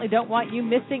 and we certainly don't want you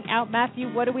missing out. Matthew,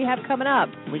 what do we have coming up?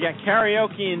 We got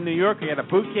karaoke in New York. We got a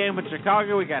boot camp in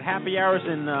Chicago. We got happy hours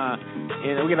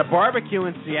we got a barbecue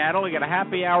in Seattle. We got a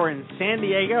happy hour in San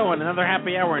Diego and another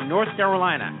happy hour in North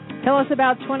Carolina. Tell us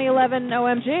about 2011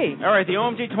 OMG. All right, the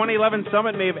OMG 2011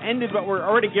 Summit may have ended, but we're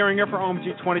already gearing up for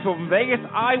OMG 2012 in Vegas.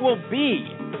 I will be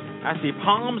at the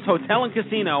Palms Hotel and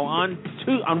Casino on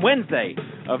Wednesday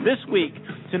of this week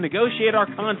to negotiate our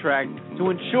contract to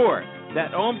ensure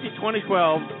that OMG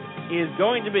 2012 is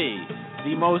going to be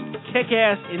the most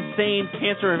kick-ass, insane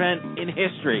cancer event in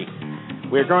history.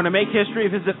 We're going to make history.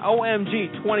 Visit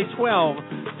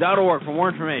omg2012.org for more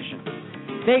information.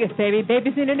 Vegas, baby.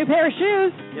 Baby's need a new pair of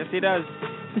shoes. Yes, he does.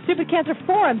 The Stupid Cancer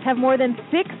Forums have more than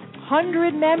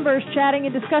 600 members chatting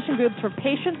in discussion groups for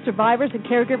patients, survivors, and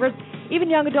caregivers, even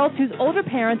young adults whose older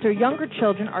parents or younger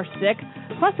children are sick,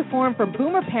 plus a forum for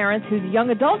boomer parents whose young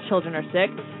adult children are sick.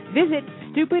 Visit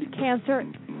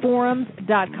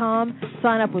stupidcancerforums.com.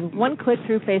 Sign up with one click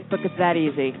through Facebook. It's that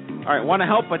easy. All right, want to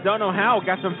help but don't know how?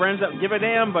 Got some friends that give a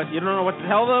damn, but you don't know what to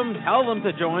tell them? Tell them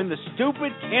to join the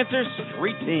Stupid Cancer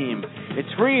Street Team.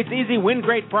 It's free, it's easy, win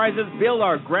great prizes, build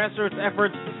our grassroots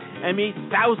efforts, and meet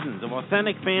thousands of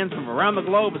authentic fans from around the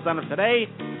globe. Sign up today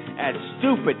at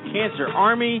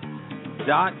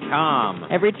stupidcancerarmy.com.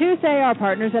 Every Tuesday, our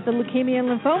partners at the Leukemia and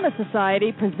Lymphoma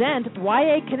Society present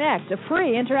YA Connect, a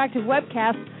free interactive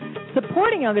webcast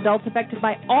supporting young adults affected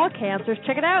by all cancers.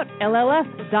 Check it out,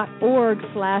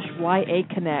 llf.org/YA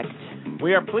Connect.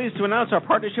 We are pleased to announce our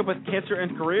partnership with Cancer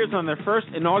and Careers on their first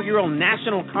inaugural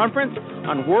national conference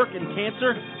on work and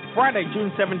cancer, Friday,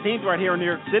 June 17th, right here in New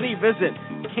York City. Visit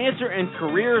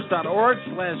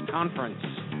cancerandcareers.org/conference.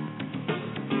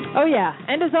 Oh, yeah.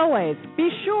 And as always,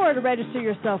 be sure to register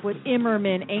yourself with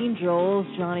Immerman Angels.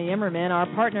 Johnny Immerman, our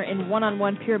partner in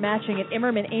one-on-one peer matching at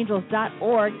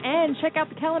ImmermanAngels.org. And check out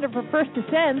the calendar for First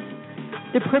Descents,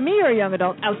 the premier young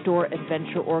adult outdoor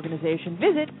adventure organization.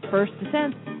 Visit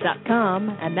FirstDescents.com.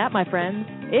 And that, my friends,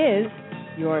 is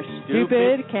your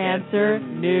Stupid Cancer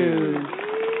News.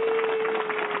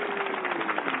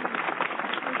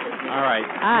 All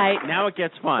right. Now it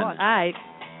gets fun. All right.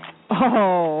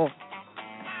 Oh.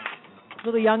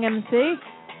 Little young MC.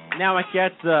 Now it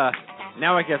gets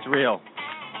real.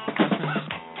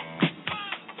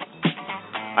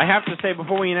 I have to say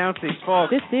before we announce these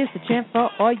folks, this is the chance for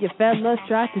all you fellas.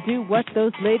 Try to do what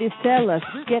those ladies tell us.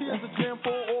 Get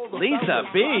Lisa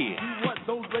B.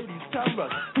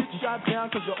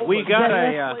 We got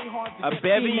a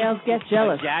bevy, females get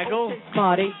jealous. a gaggle.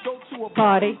 Party.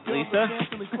 Lisa?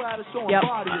 Yep.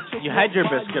 You had your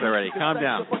biscuit already. Calm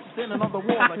down.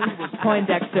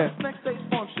 Poindexter.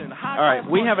 All right,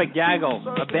 we have a gaggle,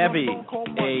 a bevy,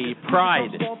 a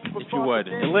pride, if you would,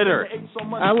 a litter.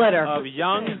 A litter. Of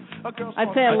young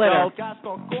I'd say a litter.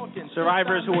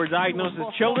 Survivors who were diagnosed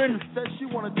as children.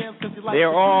 They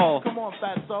are all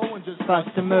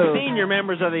bust a move. Senior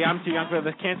members of the I'm Too Young for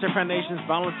the Cancer Foundation's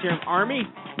volunteer army.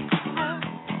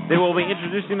 They will be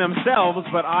introducing themselves,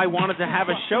 but I wanted to have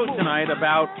a show tonight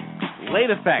about late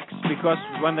effects, because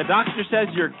when the doctor says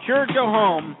you're cured, go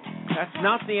home, that's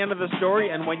not the end of the story.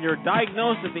 And when you're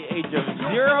diagnosed at the age of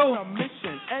 0,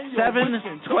 7,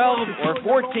 12, or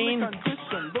 14,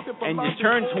 and you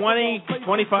turn 20,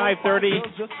 25, 30,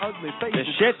 the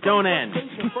shit don't end.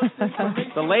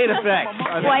 The late effects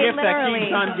are the gift that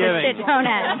keeps on giving. The shit don't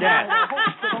end. Yes.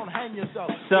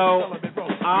 So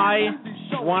I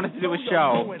wanted to do a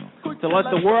show to let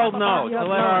the world know, to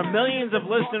let our millions of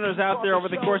listeners out there over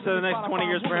the course of the next 20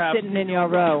 years perhaps sitting in your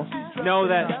row know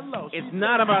that it's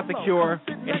not about the cure,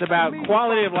 it's about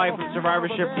quality of life and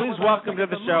survivorship. Please welcome to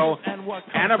the show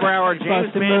Anna Brower,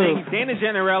 James Manning, Dana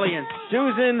Gennarelli, and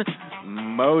Susan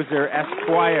Moser,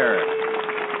 Esquire.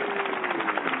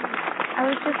 I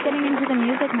was just getting into the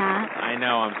music, Matt. I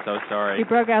know, I'm so sorry. You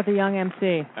broke out the young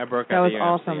MC. I broke out the young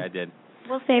awesome. MC, I did.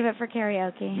 We'll save it for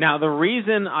karaoke. Now, the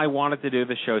reason I wanted to do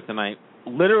the show tonight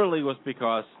literally was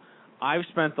because I've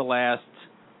spent the last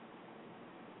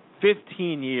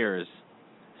 15 years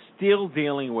still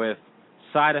dealing with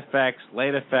side effects,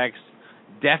 late effects,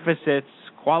 deficits,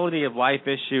 quality of life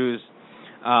issues,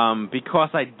 because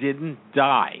I didn't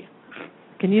die.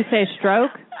 Can you say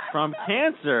stroke? From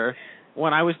cancer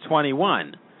when I was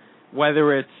 21.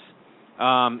 Whether it's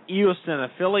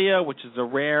eosinophilia, which is a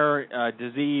rare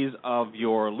disease of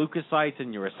your leukocytes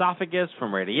in your esophagus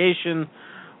from radiation,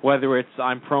 whether it's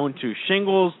I'm prone to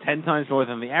shingles 10 times more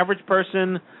than the average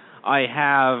person, I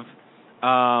have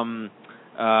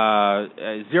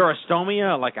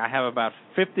xerostomia, like I have about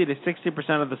 50 to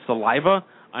 60% of the saliva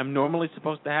I'm normally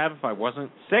supposed to have if I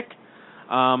wasn't sick.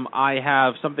 I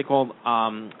have something called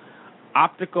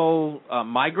optical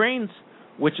migraines,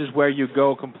 which is where you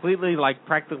go completely, like,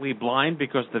 practically blind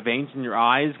because the veins in your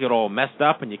eyes get all messed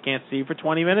up and you can't see for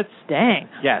 20 minutes. Dang.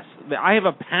 Yes. I have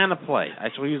a panoply. I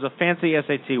shall use a fancy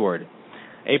SAT word.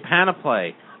 A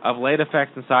panoply of late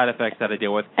effects and side effects that I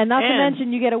deal with. And not to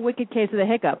mention you get a wicked case of the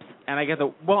hiccups. And I get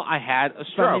I had a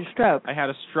stroke. From your stroke. I had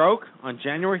a stroke on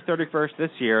January 31st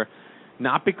this year,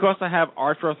 not because I have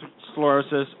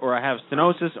arteriosclerosis or I have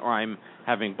stenosis or I'm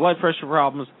having blood pressure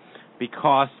problems,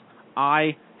 because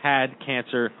I had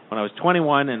cancer when I was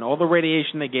 21, and all the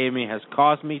radiation they gave me has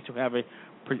caused me to have a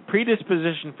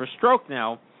predisposition for stroke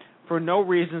now for no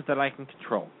reasons that I can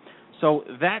control. So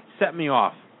that set me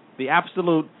off, the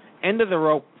absolute end of the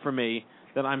rope for me,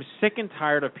 that I'm sick and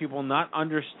tired of people not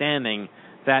understanding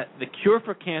that the cure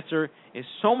for cancer is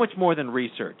so much more than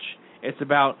research. It's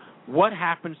about what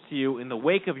happens to you in the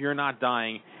wake of your not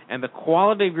dying and the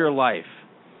quality of your life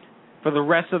for the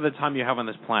rest of the time you have on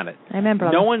this planet. Amen,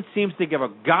 brother. No one seems to give a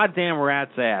goddamn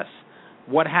rat's ass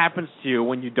what happens to you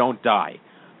when you don't die.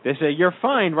 They say, you're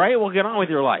fine, right? Well, get on with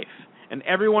your life. And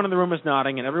everyone in the room is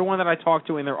nodding, and everyone that I talk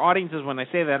to in their audiences when I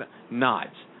say that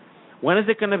nods. When is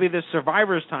it going to be the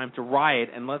survivors' time to riot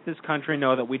and let this country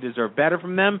know that we deserve better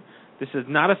from them? This is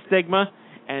not a stigma,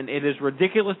 and it is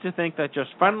ridiculous to think that just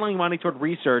funneling money toward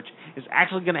research is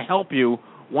actually going to help you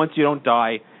once you don't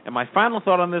die. And my final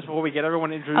thought on this before we get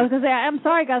everyone introduced. I was going to say, I'm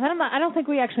sorry, guys. I don't think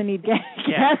we actually need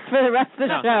guests for the rest of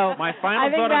the show. My final I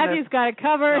think thought Matthew's got it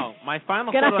covered. No, my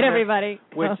final Good thought night, on everybody.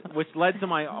 this, which led to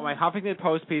my Huffington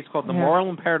Post piece called The Moral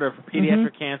Imperative for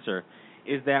Pediatric Cancer,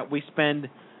 is that we spend,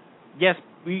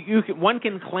 one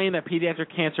can claim that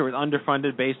pediatric cancer is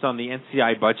underfunded based on the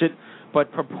NCI budget,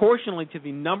 but proportionally to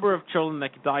the number of children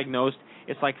that get diagnosed,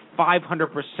 it's like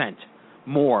 500%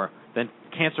 more than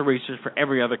cancer research for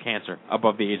every other cancer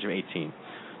above the age of 18.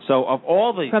 So of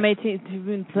all the... From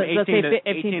 18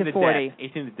 to 40.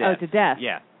 18 to death. Oh, to death.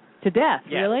 Yeah. To death,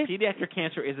 yeah. really? Pediatric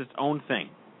cancer is its own thing.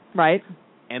 Right.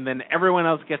 And then everyone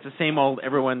else gets the same old,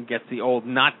 everyone gets the old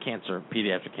not cancer,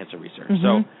 pediatric cancer research.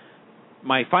 Mm-hmm. So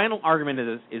my final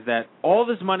argument is that all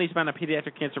this money spent on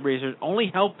pediatric cancer research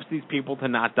only helps these people to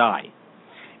not die.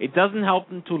 It doesn't help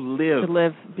them to live. To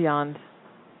live beyond.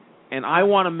 And I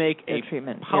want to make a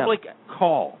treatment. public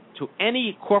call to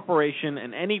any corporation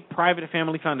and any private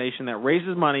family foundation that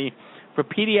raises money for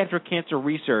pediatric cancer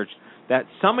research that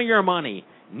some of your money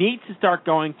needs to start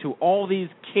going to all these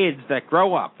kids that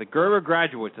grow up, the Gerber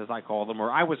graduates, as I call them, or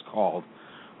I was called,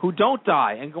 who don't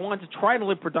die and go on to try to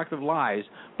live productive lives,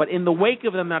 but in the wake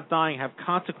of them not dying have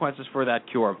consequences for that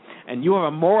cure. And you have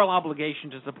a moral obligation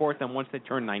to support them once they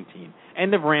turn 19.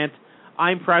 End of rant.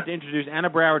 I'm proud to introduce Anna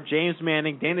Brower, James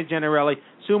Manning, Dana Gennarelli,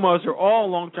 Sue Moser, all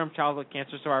long-term childhood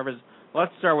cancer survivors.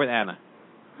 Let's start with Anna.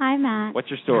 Hi, Matt. What's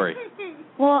your story?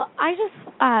 Well, I just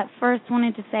first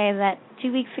wanted to say that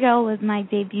 2 weeks ago was my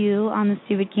debut on the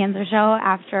Stupid Cancer Show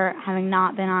after having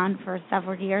not been on for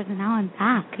several years, and now I'm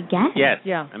back again. Yes,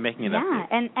 yeah. I'm making it up.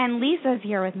 Yeah, and Lisa's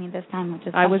here with me this time, which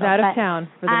is special. I was out of town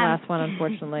for the last one,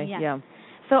 unfortunately. Yeah.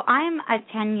 So I'm a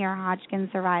 10-year Hodgkin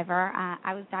survivor.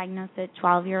 I was diagnosed at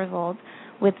 12 years old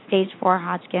with stage 4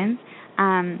 Hodgkin's,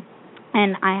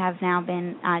 and I have now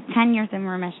been 10 years in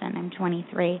remission. I'm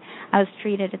 23. I was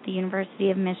treated at the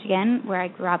University of Michigan, where I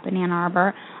grew up in Ann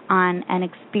Arbor, on an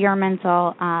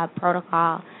experimental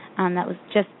protocol that was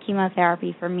just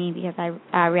chemotherapy for me because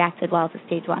I reacted well to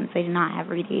stage 1, so I did not have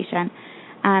radiation.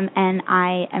 And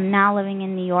I am now living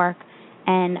in New York,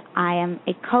 and I am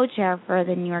a co-chair for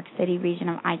the New York City region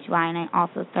of I2I, and I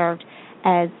also served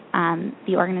as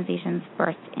the organization's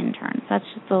first intern. So that's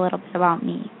just a little bit about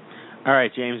me. All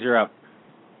right, James, you're up.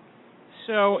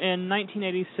 So in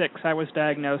 1986, I was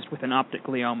diagnosed with an optic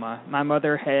glioma. My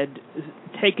mother had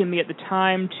taken me at the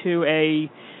time to a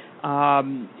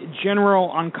an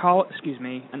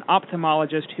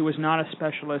ophthalmologist who was not a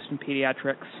specialist in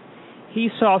pediatrics. He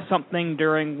saw something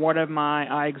during one of my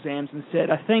eye exams and said,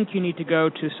 I think you need to go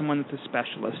to someone that's a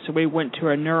specialist. So we went to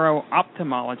a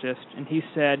neuro-ophthalmologist, and he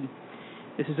said,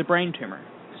 this is a brain tumor.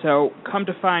 So come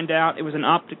to find out, it was an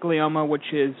optic glioma,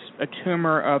 which is a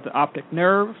tumor of the optic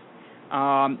nerve.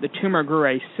 The tumor grew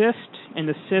a cyst, and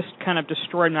the cyst kind of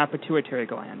destroyed my pituitary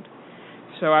gland.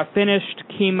 So I finished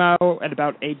chemo at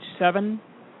about age 7,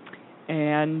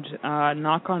 and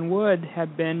knock on wood,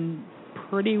 have been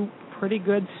pretty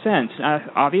good since.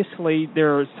 Obviously,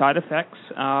 there are side effects.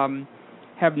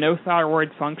 Have no thyroid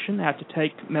function. I have to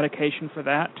take medication for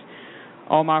that.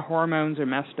 All my hormones are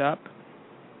messed up.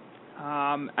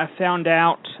 I found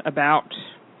out about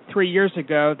 3 years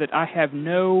ago that I have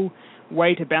no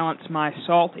way to balance my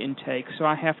salt intake, so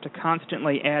I have to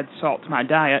constantly add salt to my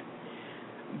diet.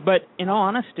 But in all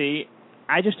honesty,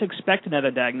 I just expect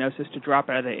another diagnosis to drop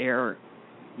out of the air,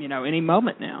 any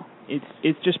moment now.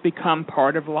 It's just become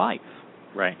part of life.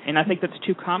 Right. And I think that's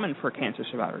too common for cancer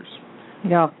survivors.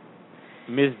 Yeah.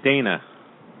 Ms. Dana.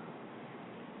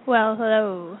 Well,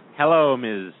 hello. Hello,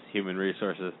 Ms. Human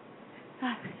Resources.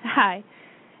 Hi.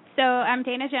 So I'm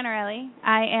Dana Generelli.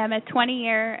 I am a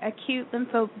 20-year acute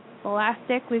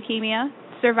lymphocytic leukemia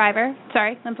survivor.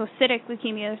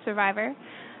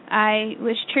 I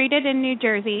was treated in New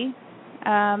Jersey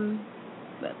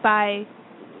by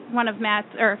one of Matt's,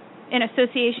 or in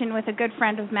association with a good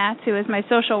friend of Matt's, who is my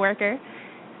social worker.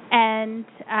 And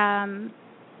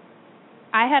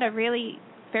I had a really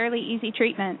fairly easy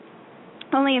treatment.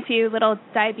 Only a few little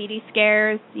diabetes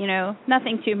scares,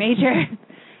 nothing too major,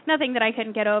 nothing that I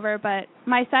couldn't get over. But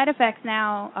my side effects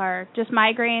now are just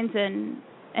migraines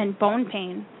and bone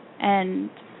pain. And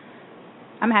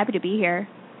I'm happy to be here.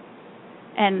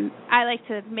 And I like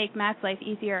to make Matt's life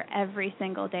easier every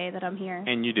single day that I'm here.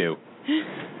 And you do.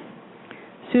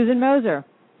 Susan Moser,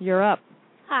 you're up.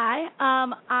 Hi.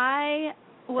 I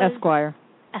was... Esquire,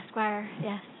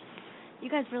 yes. You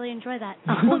guys really enjoy that.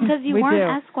 Well, because you We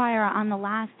weren't do. Esquire on the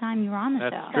last time you were on the show.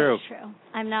 That's true. That's true.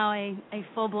 I'm now a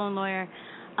full-blown lawyer.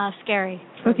 Scary.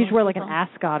 I think you should wear like an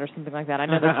ascot or something like that. I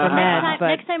know that's for men, but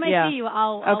next time I see you,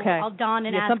 I'll don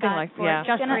an ascot something like for yeah.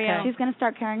 just for you. She's going to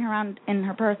start carrying her around in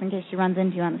her purse in case she runs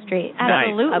into you on the street.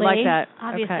 Absolutely. I like that.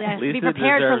 Obviously, Okay. I have to be Lisa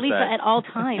prepared for deserves Lisa that. at all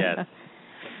times. Yes.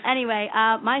 Anyway,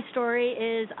 my story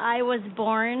is I was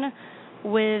born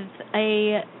with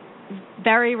a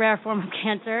very rare form of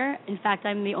cancer. In fact,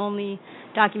 I'm the only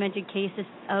documented case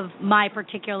of my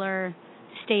particular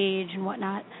stage and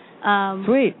whatnot.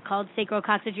 Sweet. Called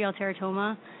Sacrococcygeal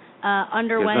teratoma.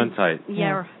 Underwent.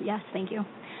 Yes, thank you.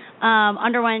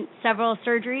 Underwent several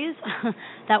surgeries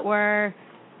that were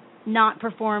not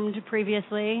performed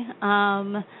previously.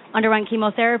 Underwent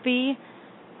chemotherapy,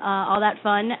 all that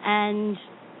fun, and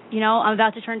I'm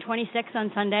about to turn 26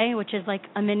 on Sunday, which is like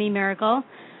a mini miracle.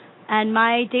 And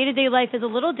my day-to-day life is a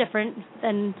little different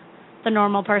than the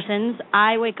normal person's.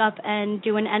 I wake up and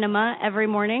do an enema every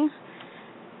morning,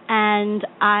 and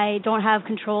I don't have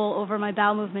control over my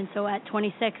bowel movement, so at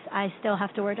 26, I still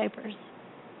have to wear diapers,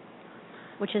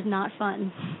 which is not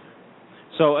fun.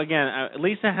 So, again,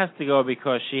 Lisa has to go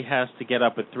because she has to get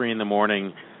up at 3 in the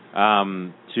morning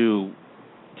to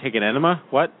take an enema.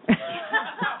 What?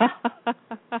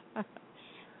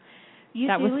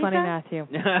 That was funny, Matthew.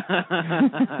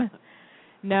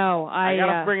 No, I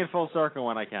gotta bring it full circle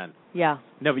when I can. Yeah.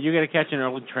 No, but you gotta catch an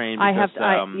early train. Because,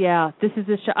 This is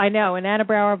the show. I know in Anna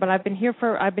Brower, but I've been here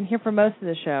for most of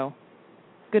the show.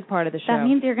 Good part of the show. That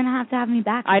means you're going to have me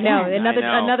back. I know. Again.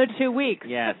 Another 2 weeks.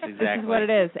 Yes, exactly. This is what it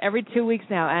is. Every 2 weeks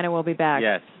now, Anna will be back.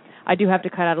 Yes. I do have to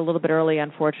cut out a little bit early,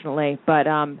 unfortunately, but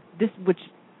which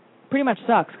pretty much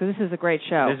sucks because this is a great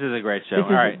show. This is a great show.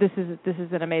 All right. This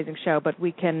is an amazing show, but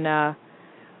we can.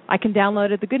 I can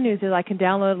download it. The good news is I can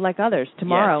download it like others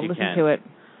tomorrow. Yes, you listen can. to it.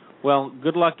 Well,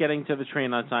 good luck getting to the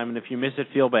train on time, and if you miss it,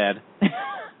 feel bad.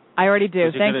 I already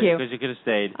do. Thank you. Because you could have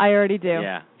stayed. I already do.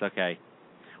 Yeah, it's okay.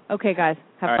 Okay, guys,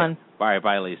 have fun. All right,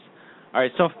 bye, Lise. All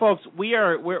right, so folks,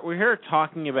 we're here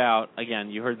talking about, again,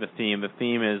 you heard the theme. The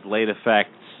theme is late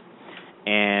effects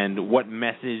and what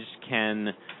message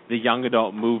can the young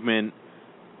adult movement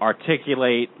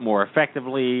articulate more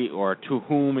effectively, or to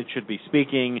whom it should be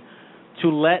speaking, to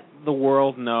let the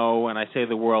world know, and I say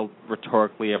the world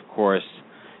rhetorically, of course,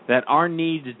 that our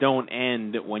needs don't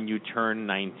end when you turn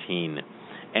 19.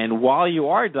 And while you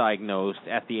are diagnosed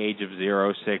at the age of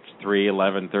 0, 6, 3,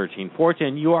 11, 13,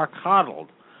 14, you are coddled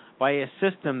by a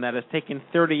system that has taken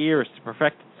 30 years to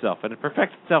perfect itself, and it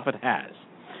perfects itself it has,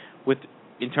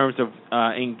 in terms of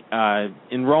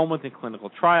enrollment in clinical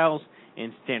trials,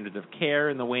 in standards of care,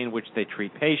 in the way in which they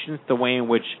treat patients, the way in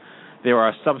which there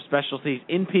are subspecialties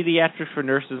in pediatrics for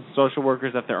nurses and social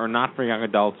workers that there are not for young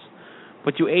adults.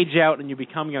 But you age out and you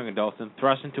become young adults and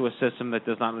thrust into a system that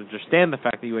does not understand the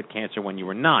fact that you had cancer when you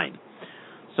were 9.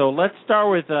 So let's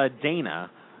start with Dana.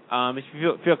 if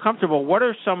you feel comfortable, what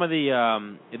are some of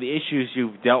the issues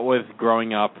you've dealt with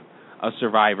growing up a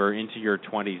survivor into your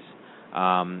 20s?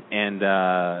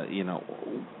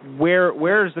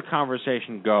 Where does the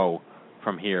conversation go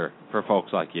from here for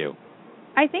folks like you?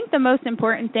 I think the most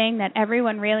important thing that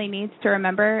everyone really needs to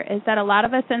remember is that a lot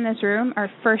of us in this room are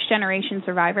first-generation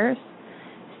survivors.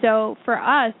 So for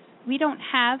us, we don't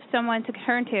have someone to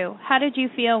turn to. How did you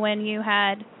feel when you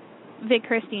had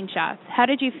Vic-Christine shots? How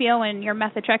did you feel when your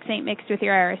methotrexate mixed with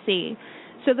your RSC?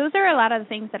 So those are a lot of the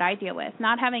things that I deal with,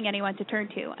 not having anyone to turn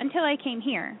to until I came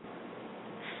here.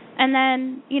 And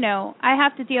then, I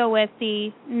have to deal with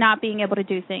the not being able to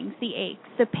do things, the aches,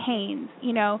 the pains.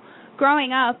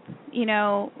 Growing up,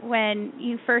 when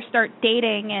you first start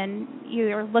dating and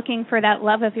you're looking for that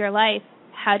love of your life,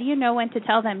 how do you know when to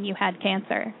tell them you had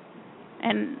cancer?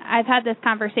 And I've had this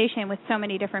conversation with so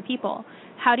many different people.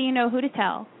 How do you know who to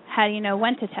tell? How do you know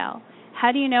when to tell?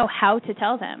 How do you know how to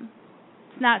tell them?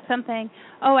 It's not something,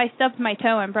 I stubbed my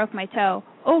toe and broke my toe.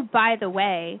 Oh, by the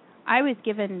way, I was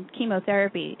given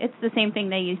chemotherapy. It's the same thing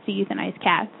they use to euthanize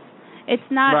cats. It's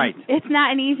not right. It's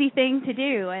not an easy thing to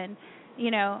do. And,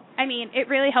 it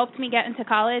really helped me get into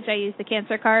college. I used the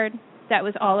cancer card. That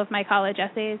was all of my college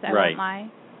essays. I won't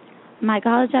lie. My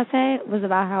college essay was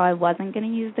about how I wasn't going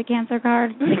to use the cancer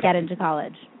card to get into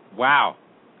college. Wow.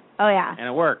 Oh, yeah. And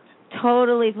it worked.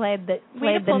 Totally played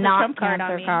the not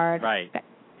cancer card. Right.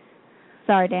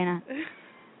 Sorry, Dana.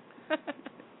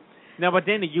 Now, but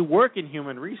Dana, you work in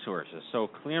human resources, so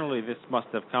clearly this must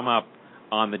have come up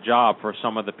on the job for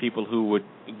some of the people who would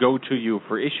go to you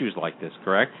for issues like this,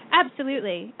 correct?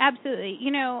 Absolutely. Absolutely.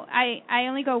 I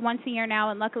only go once a year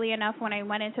now, and luckily enough, when I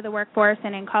went into the workforce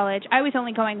and in college, I was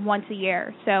only going once a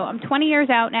year. So I'm 20 years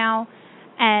out now,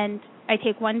 and I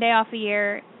take one day off a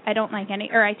year. I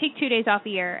take 2 days off a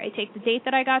year. I take the date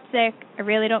that I got sick. I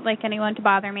really don't like anyone to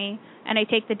bother me, and I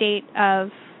take the date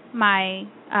of my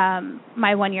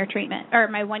 1 year treatment or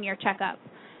my 1 year checkup.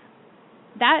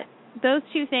 Those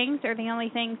two things are the only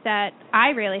things that I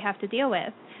really have to deal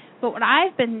with. But what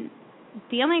I've been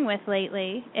dealing with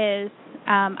lately is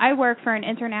I work for an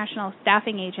international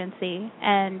staffing agency,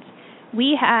 and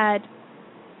we had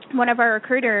one of our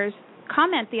recruiters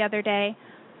comment the other day,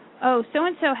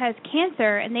 so-and-so has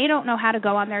cancer, and they don't know how to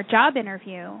go on their job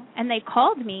interview. And they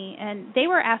called me, and they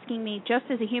were asking me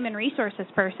just as a human resources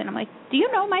person. I'm like, do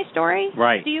you know my story?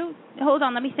 Right. Hold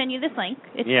on, let me send you this link.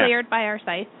 It's cleared by our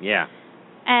site. Yeah.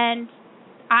 And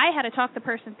I had to talk the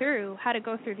person through how to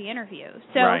go through the interview.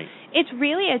 So it's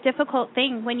really a difficult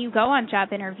thing when you go on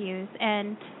job interviews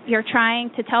and you're trying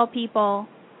to tell people,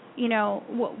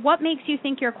 what makes you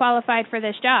think you're qualified for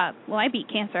this job? Well, I beat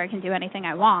cancer. I can do anything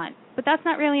I want. But that's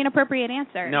not really an appropriate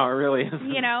answer. No, it really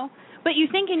isn't. But you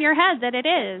think in your head that it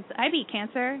is. I beat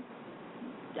cancer.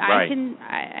 Right.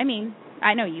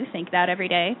 I know you think that every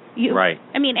day. Right.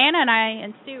 Anna and I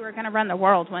and Stu are going to run the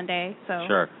world one day. So.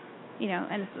 Sure.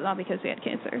 And it's all because we had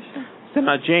cancer. So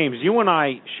now, James, you and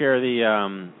I share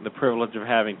the privilege of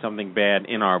having something bad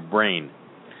in our brain,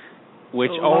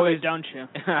 which always don't you?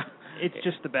 It's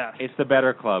just the best. It's the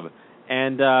better club,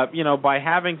 and by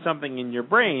having something in your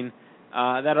brain,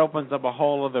 that opens up a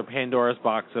whole other Pandora's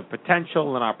box of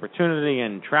potential and opportunity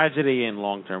and tragedy and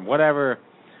long-term whatever.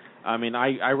 I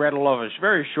read a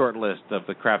very short list of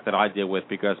the crap that I deal with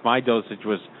because my dosage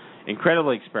was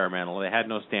incredibly experimental. They had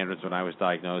no standards when I was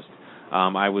diagnosed.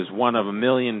 I was one of a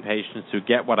million patients who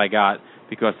get what I got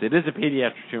because it is a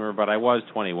pediatric tumor, but I was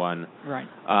 21. Right.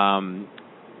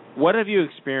 What have you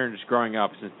experienced growing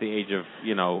up since the age of,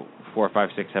 4, 5,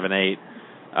 6, 7, 8?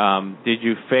 Did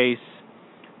you face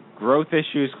growth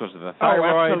issues because of the thyroid?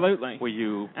 Oh, absolutely. Were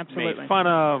you made fun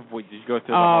of? Did you go through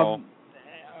the whole...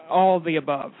 All of the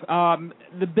above.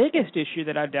 The biggest issue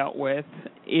that I dealt with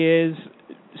is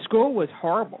school was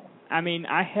horrible.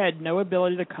 I had no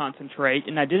ability to concentrate,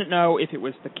 and I didn't know if it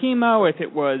was the chemo, if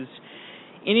it was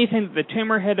anything that the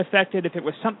tumor had affected, if it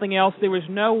was something else. There was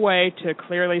no way to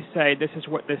clearly say this is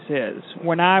what this is.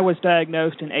 When I was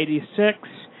diagnosed in 86,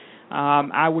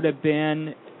 I would have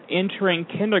been entering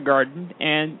kindergarten,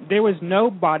 and there was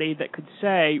nobody that could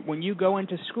say, when you go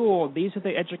into school, these are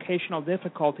the educational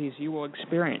difficulties you will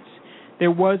experience.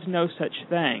 There was no such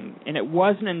thing, and it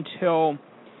wasn't until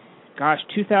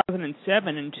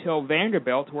 2007 until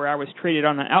Vanderbilt, where I was treated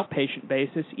on an outpatient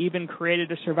basis, even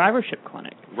created a survivorship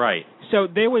clinic. Right. So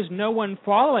there was no one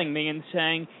following me and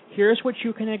saying, here's what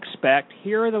you can expect,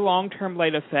 here are the long-term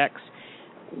late effects,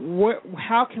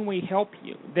 how can we help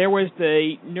you? There was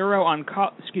the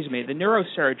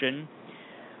neurosurgeon,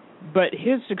 but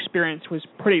his experience was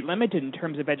pretty limited in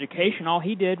terms of education. All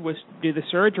he did was do the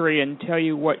surgery and tell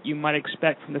you what you might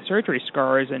expect from the surgery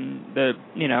scars and the,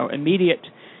 immediate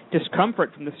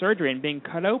discomfort from the surgery and being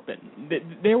cut open.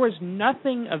 There was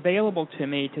nothing available to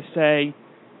me to say,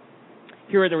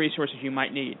 here are the resources you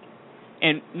might need.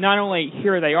 And not only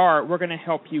here they are, we're going to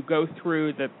help you go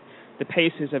through the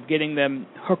paces of getting them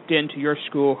hooked into your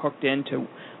school, hooked into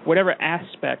whatever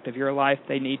aspect of your life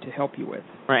they need to help you with.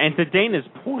 Right, and to Dana's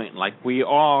point, like we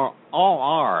all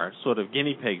are sort of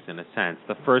guinea pigs in a sense.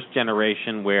 The first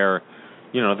generation where,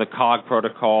 the COG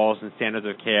protocols and standards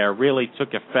of care really took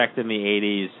effect in the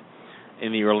 80s,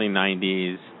 in the early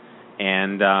 90s,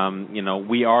 and,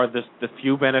 we are the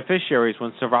few beneficiaries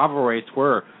when survival rates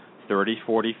were 30,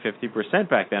 40, 50%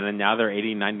 back then, and now they're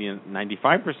 80, 90,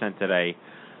 95% today.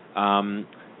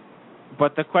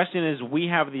 But the question is, we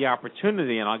have the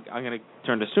opportunity, and I'm going to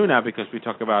turn to Sue now because we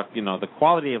talk about, the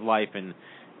quality of life and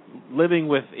living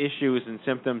with issues and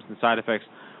symptoms and side effects.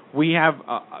 Do we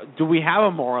have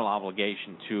a moral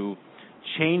obligation to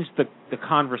change the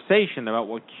conversation about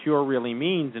what cure really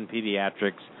means in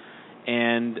pediatrics?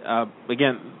 And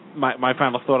again, my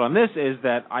final thought on this is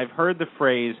that I've heard the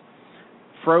phrase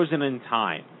frozen in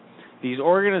time. These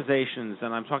organizations,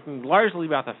 and I'm talking largely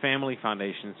about the family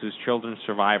foundations whose children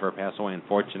survive or pass away,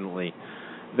 unfortunately,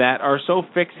 that are so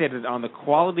fixated on the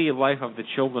quality of life of the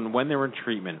children when they're in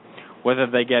treatment, whether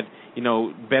they get,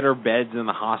 better beds in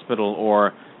the hospital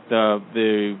or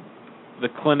the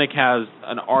clinic has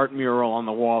an art mural on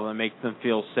the wall that makes them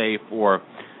feel safe, or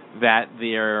that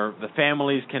the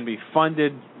families can be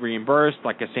funded, reimbursed,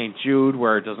 like a St. Jude,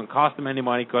 where it doesn't cost them any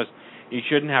money because you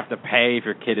shouldn't have to pay if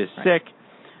your kid is sick.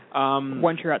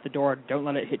 Once you're at the door, don't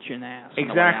let it hit you in the ass.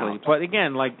 Exactly. But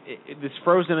again, like this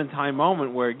frozen in time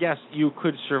moment where, yes, you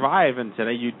could survive, and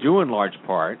today you do in large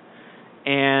part,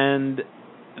 and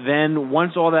then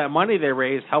once all that money they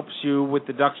raise helps you with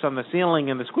the ducks on the ceiling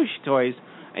and the squishy toys,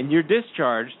 and you're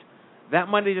discharged, that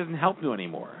money doesn't help you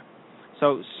anymore.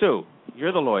 So, Sue,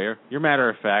 you're the lawyer. You're matter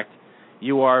of fact.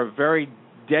 You are very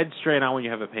dead straight on when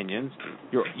you have opinions.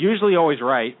 You're usually always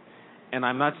right, and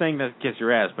I'm not saying that to kiss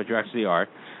your ass, but you actually are.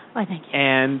 Why, thank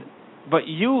you. But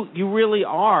you really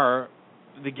are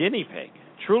the guinea pig,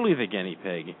 truly the guinea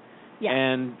pig. Yeah.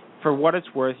 And for what it's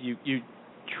worth, you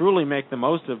truly make the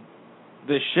most of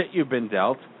the shit you've been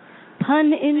dealt.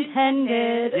 Pun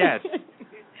intended. Yes.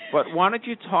 But why don't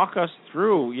you talk us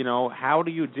through, how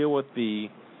do you deal with do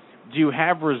you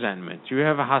have resentment? Do you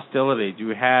have a hostility? Do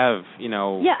you have,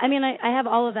 Yeah, I mean, I have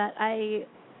all of that.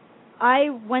 I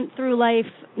went through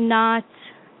life not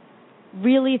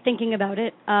really thinking about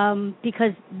it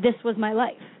because this was my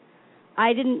life.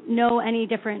 I didn't know any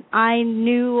different. I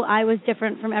knew I was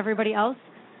different from everybody else.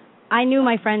 I knew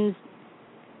my friends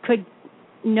could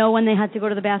know when they had to go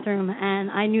to the bathroom,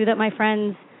 and I knew that my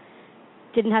friends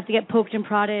didn't have to get poked and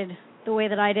prodded the way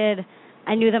that I did.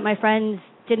 I knew that my friends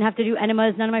didn't have to do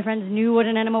enemas. None of my friends knew what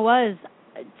an enema was.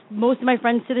 Most of my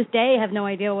friends to this day have no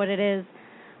idea what it is.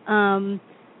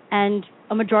 And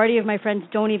a majority of my friends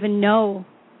don't even know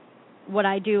what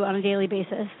I do on a daily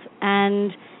basis.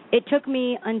 And it took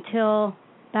me until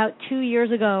about 2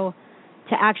 years ago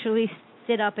to actually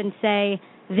sit up and say,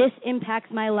 this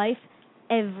impacts my life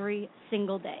every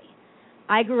single day.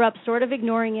 I grew up sort of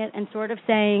ignoring it and sort of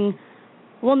saying,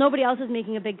 well, nobody else is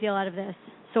making a big deal out of this,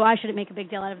 so I shouldn't make a big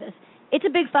deal out of this. It's a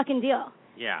big fucking deal.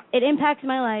 Yeah. It impacts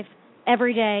my life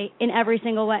every day in every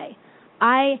single way.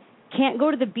 I can't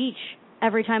go to the beach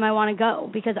every time I want to go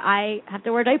because I have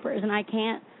to wear diapers and I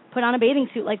can't put on a bathing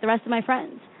suit like the rest of my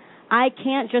friends. I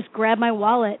can't just grab my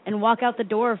wallet and walk out the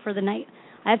door for the night.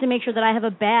 I have to make sure that I have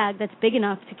a bag that's big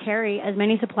enough to carry as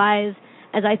many supplies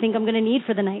as I think I'm going to need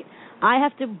for the night. I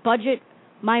have to budget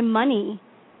my money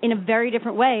in a very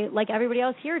different way, like everybody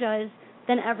else here does,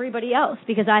 than everybody else,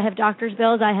 because I have doctor's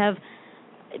bills,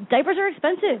 diapers are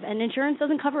expensive, and insurance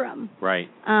doesn't cover them. Right.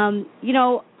 On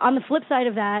the flip side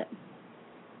of that,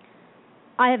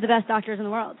 I have the best doctors in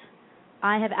the world.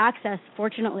 I have access,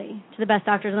 fortunately, to the best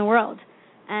doctors in the world.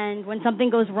 And when something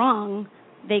goes wrong,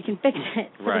 they can fix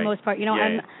it for the most part.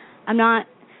 I'm not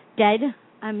dead.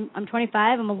 I'm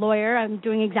 25. I'm a lawyer. I'm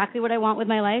doing exactly what I want with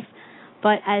my life.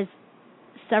 But as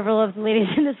several of the ladies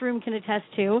in this room can attest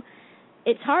to,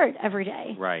 it's hard every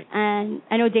day. Right. And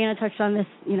I know Dana touched on this,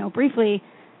 briefly.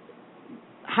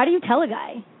 How do you tell a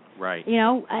guy? Right.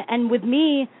 And with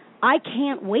me, I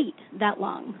can't wait that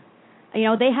long.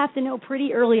 They have to know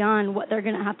pretty early on what they're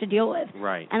going to have to deal with.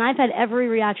 Right. And I've had every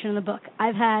reaction in the book.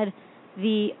 I've had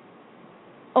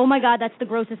oh my God, that's the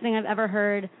grossest thing I've ever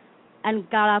heard, and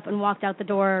got up and walked out the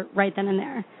door right then and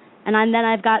there. And then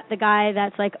I've got the guy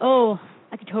that's like, oh,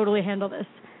 I could totally handle this.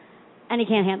 And he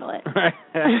can't handle it.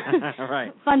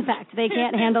 Right. Fun fact, they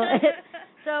can't handle it.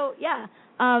 So, yeah.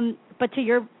 But to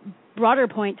your broader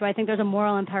point, do I think there's a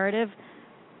moral imperative?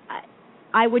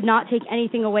 I would not take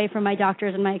anything away from my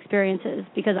doctors and my experiences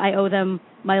because I owe them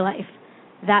my life.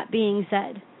 That being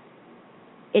said,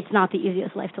 it's not the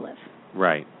easiest life to live.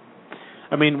 Right.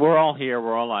 I mean, we're all here.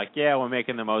 We're all like, yeah, we're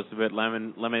making the most of it.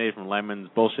 Lemonade from lemons.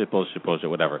 Bullshit,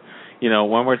 whatever. You know,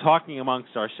 when we're talking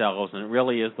amongst ourselves, and it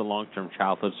really is the long-term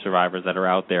childhood survivors that are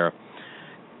out there,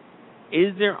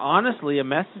 is there honestly a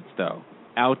message, though,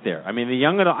 out there? I mean, the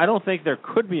young adult, I don't think there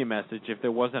could be a message if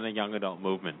there wasn't a young adult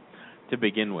movement to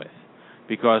begin with,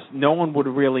 because no one would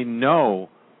really know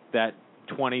that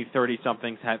 20,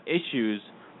 30-somethings have issues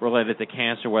related to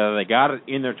cancer, whether they got it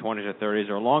in their 20s or 30s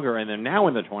or longer, and they're now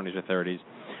in their 20s or 30s.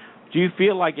 Do you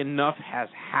feel like enough has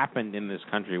happened in this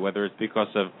country, whether it's because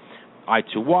of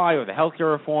I2Y or the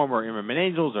healthcare reform or Immigrant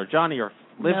Angels or Johnny or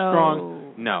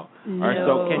Livestrong? No. All right,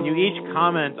 so can you each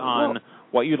comment on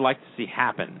what you'd like to see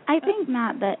happen? I think,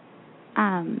 Matt, that,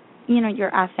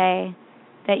 your essay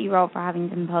that you wrote for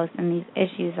Huffington Post and these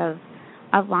issues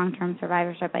of long-term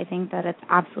survivorship, I think that it's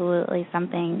absolutely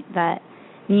something that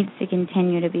needs to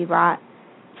continue to be brought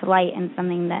to light and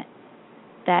something that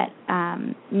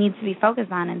needs to be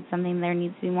focused on and something there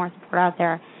needs to be more support out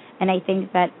there. And I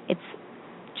think that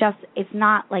it's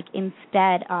not like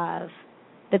instead of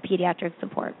the pediatric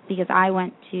support, because I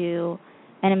went to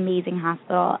an amazing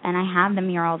hospital and I had the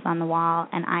murals on the wall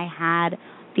and I had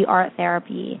the art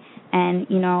therapy and,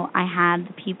 I had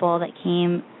the people that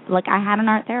came, like I had an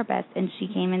art therapist and she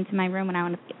came into my room when I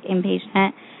was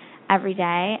inpatient every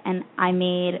day, and I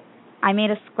made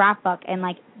a scrapbook, and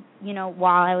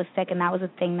while I was sick, and that was a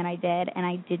thing that I did, and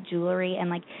I did jewelry, and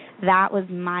that was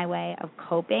my way of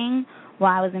coping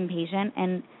while I was inpatient.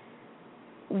 And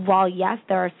while yes,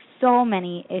 there are so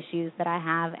many issues that I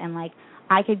have, and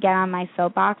I could get on my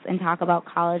soapbox and talk about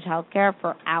college healthcare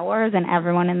for hours, and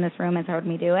everyone in this room has heard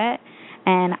me do it.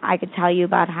 And I could tell you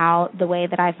about how the way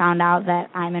that I found out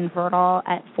that I'm infertile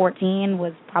at 14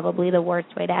 was probably the worst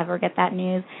way to ever get that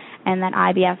news, and that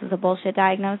IBS is a bullshit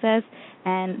diagnosis,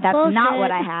 and that's not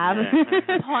what I have.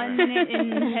 Pun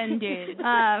intended.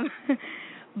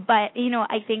 But,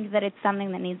 I think that it's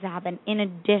something that needs to happen in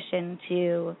addition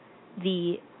to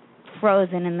the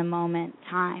frozen in the moment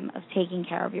time of taking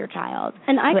care of your child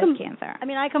with cancer. I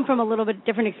mean, I come from a little bit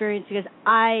different experience because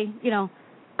I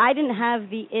didn't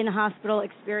have the in-hospital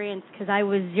experience because I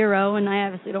was 0 and I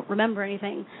obviously don't remember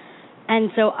anything.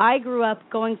 And so I grew up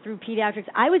going through pediatrics.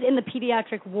 I was in the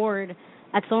pediatric ward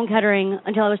at Sloan Kettering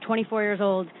until I was 24 years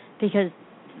old because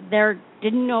they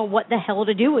didn't know what the hell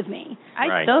to do with me.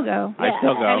 I still go. I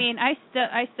still go. I mean, I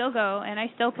still go and I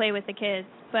still play with the kids.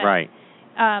 But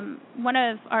one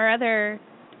of our other,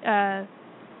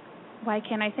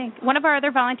 one of our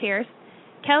other volunteers,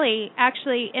 Kelly,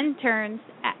 actually interns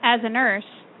as a nurse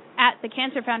at the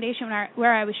Cancer Foundation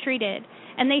where I was treated,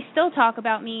 and they still talk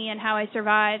about me and how I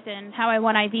survived and how I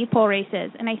won IV pole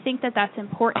races, and I think that that's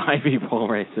important. IV pole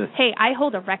races. Hey, I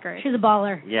hold a record. She's a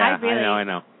baller. Yeah, I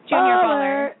know. Junior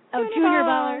baller. Oh, junior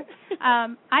baller.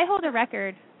 I hold a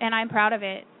record, and I'm proud of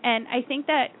it, and I think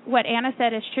that what Anna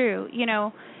said is true.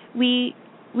 We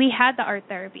had the art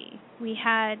therapy. We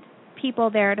had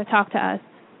people there to talk to us,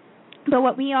 but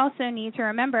what we also need to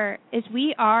remember is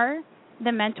we are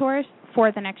the mentors for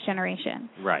the next generation.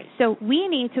 Right. So we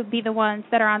need to be the ones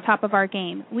that are on top of our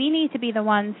game. We need to be the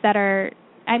ones that are,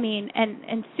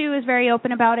 and Sue is very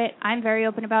open about it. I'm very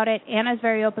open about it. Anna's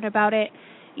very open about it.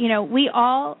 We're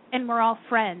all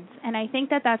friends. And I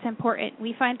think that that's important.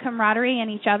 We find camaraderie in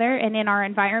each other and in our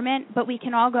environment, but we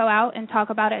can all go out and talk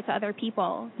about it to other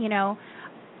people.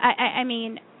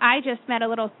 I just met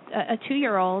a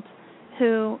 2-year-old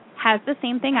who has the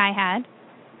same thing I had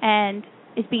and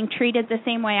is being treated the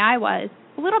same way I was,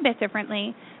 a little bit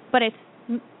differently, but it's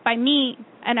by me,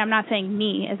 and I'm not saying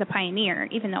me as a pioneer,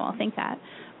 even though I'll think that,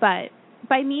 but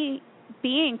by me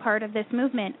being part of this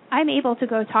movement, I'm able to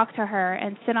go talk to her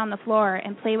and sit on the floor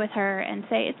and play with her and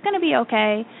say, it's going to be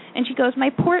okay. And she goes, my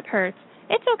port hurts.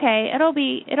 It's okay.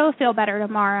 It'll feel better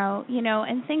tomorrow,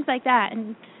 and things like that.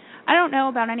 And I don't know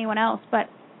about anyone else, but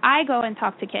I go and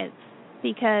talk to kids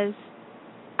because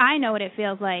I know what it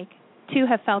feels like to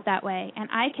have felt that way, and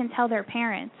I can tell their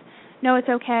parents, no, it's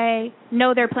okay,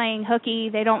 no, they're playing hooky,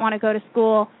 they don't want to go to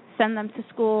school, send them to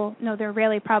school, no, they're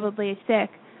really probably sick.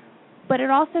 But it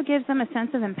also gives them a sense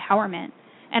of empowerment,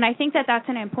 and I think that that's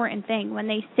an important thing when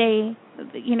they say,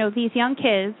 these young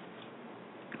kids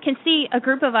can see a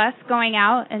group of us going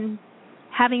out and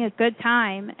having a good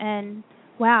time, and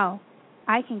wow,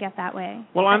 I can get that way.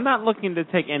 Well, I'm not looking to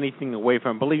take anything away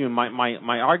from, believe me,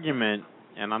 my argument,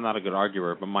 and I'm not a good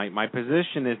arguer, but my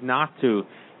position is not to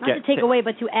take away,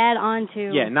 but to add on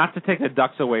to. Yeah, not to take the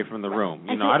ducks away from the room.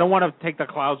 I don't want to take the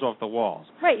clouds off the walls.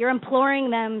 Right, you're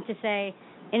imploring them to say,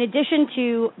 in addition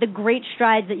to the great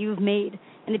strides that you've made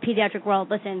in the pediatric world,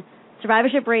 listen,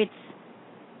 survivorship rates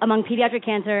among pediatric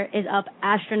cancer is up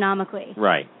astronomically.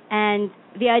 Right. And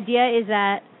the idea is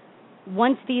that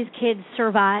once these kids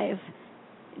survive,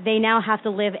 they now have to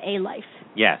live a life.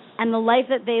 Yes. And the life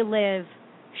that they live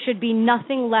should be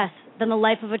nothing less than the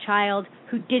life of a child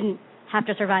who didn't have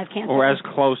to survive cancer. Or as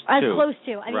close to. As close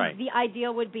to. I mean, right. The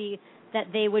idea would be that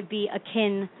they would be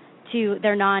akin to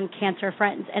their non-cancer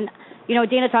friends. And, you know,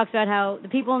 Dana talks about how the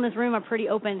people in this room are pretty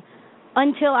open.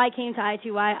 Until I came to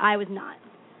I2Y, I was not.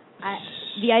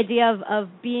 The idea of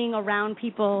being around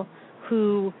people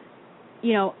who,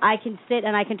 you know, I can sit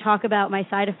and I can talk about my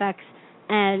side effects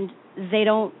and they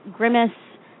don't grimace,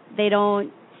 they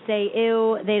don't say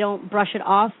ew, they don't brush it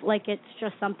off like it's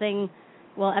just something,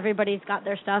 well, everybody's got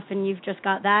their stuff and you've just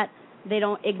got that. They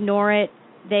don't ignore it.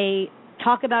 They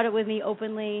talk about it with me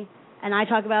openly, and I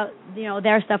talk about, you know,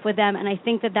 their stuff with them, and I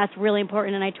think that that's really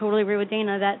important, and I totally agree with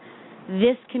Dana that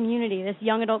this community, this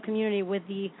young adult community with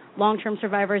the long-term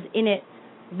survivors in it,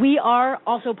 we are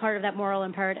also part of that moral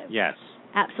imperative. Yes.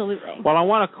 Absolutely. Well, I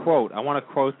want to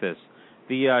quote this.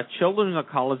 The Children's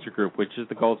Oncology Group, which is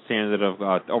the gold standard of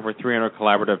over 300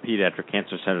 collaborative pediatric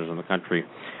cancer centers in the country,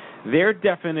 their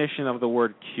definition of the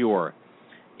word cure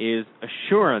is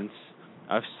assurance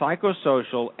of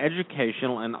psychosocial,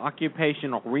 educational, and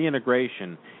occupational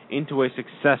reintegration into a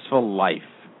successful life.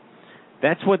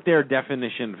 That's what their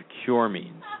definition of cure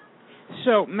means.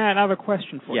 So, Matt, I have a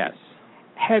question for you. Yes.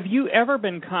 Have you ever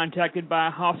been contacted by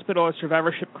a hospital or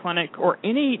survivorship clinic or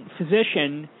any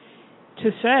physician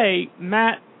to say,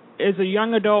 Matt, as a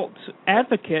young adult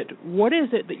advocate, what is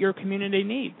it that your community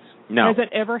needs? No. Has it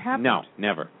ever happened? No,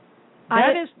 never.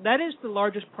 That is the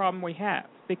largest problem we have,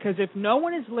 because if no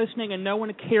one is listening and no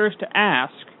one cares to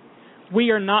ask,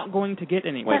 we are not going to get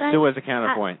anywhere. Wait, Sue has a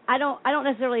counterpoint. I don't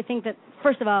necessarily think that,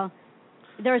 first of all,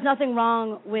 there is nothing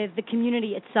wrong with the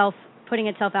community itself putting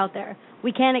itself out there.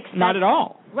 We can't expect... Not at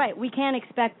all. Right. We can't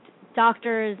expect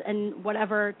doctors and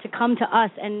whatever to come to us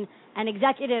and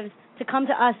executives to come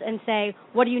to us and say,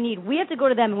 what do you need? We have to go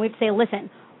to them and we have to say, listen,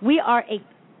 we are a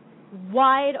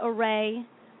wide array,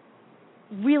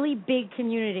 really big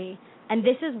community, and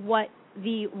this is what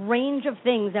the range of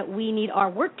things that we need are.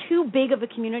 We're too big of a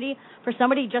community for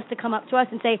somebody just to come up to us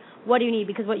and say, what do you need?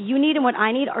 Because what you need and what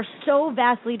I need are so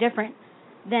vastly different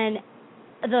than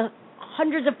the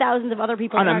hundreds of thousands of other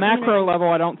people. On in a our macro community. level,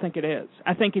 I don't think it is.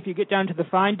 I think if you get down to the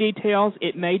fine details,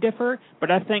 it may differ, but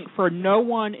I think for no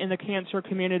one in the cancer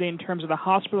community in terms of the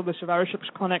hospital, the survivorship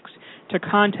clinics, to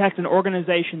contact an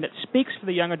organization that speaks for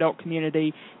the young adult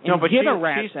community and give a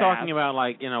rat's she's talking about,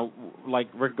 like, you know,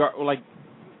 like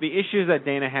the issues that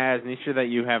Dana has and the issue that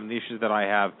you have and the issues that I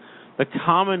have. The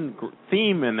common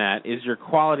theme in that is your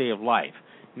quality of life.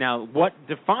 Now, what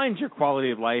defines your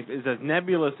quality of life is as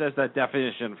nebulous as that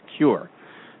definition of cure.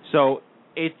 So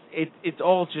it's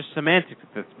all just semantics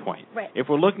at this point. Right. If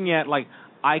we're looking at, like,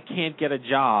 I can't get a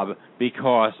job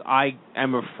because I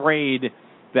am afraid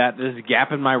that there's a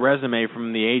gap in my resume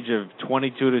from the age of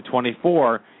 22 to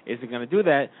 24 isn't going to do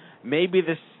that, maybe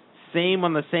the same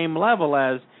on the same level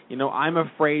as, you know, I'm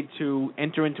afraid to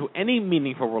enter into any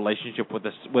meaningful relationship with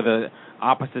a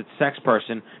opposite sex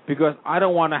person because I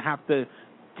don't want to have to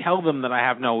tell them that I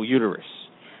have no uterus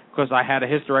because I had a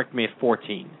hysterectomy at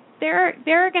 14. There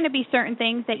are going to be certain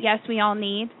things that, yes, we all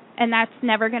need, and that's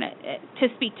never going to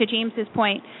speak to James's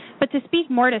point. But to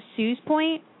speak more to Sue's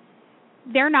point,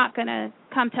 they're not going to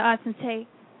come to us and say,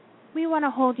 we want to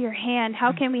hold your hand.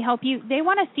 How can we help you? They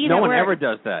want to see that no one ever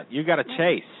does that. You got to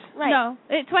chase. Right. No,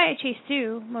 it's why I chase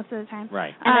Sue most of the time.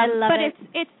 Right. And I love it.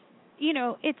 But it's you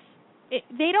know,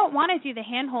 they don't want to do the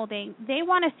hand-holding. They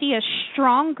want to see a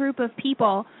strong group of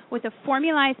people with a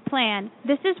formalized plan.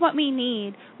 This is what we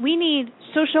need. We need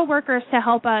social workers to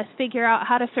help us figure out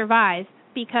how to survive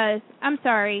because, I'm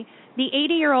sorry, the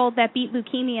 80-year-old that beat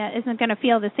leukemia isn't going to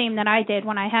feel the same that I did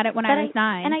when I had it when I was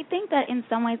 9. And I think that in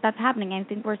some ways that's happening. I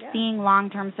think we're seeing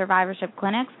long-term survivorship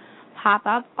clinics pop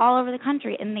up all over the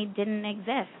country, and they didn't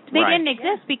exist. They didn't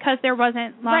exist because there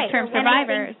wasn't long-term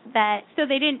survivors. So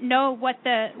they didn't know what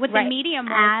the medium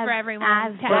was for everyone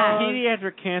to have.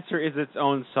 Pediatric cancer is its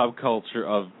own subculture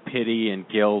of pity and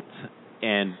guilt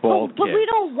and bald But kids. we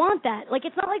don't want that. Like,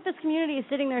 it's not like this community is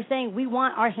sitting there saying we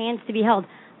want our hands to be held.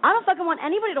 I don't fucking want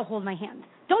anybody to hold my hand.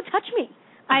 Don't touch me.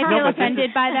 I feel offended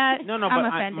by that. No, I'm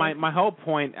but offended. my whole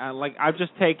point, like, I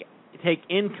just take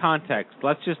in context,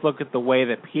 let's just look at the way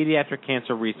that pediatric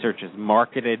cancer research is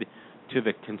marketed to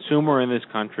the consumer in this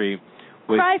country.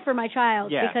 Cry for my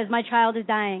child because my child is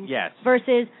dying. Yes.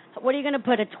 Versus, what are you going to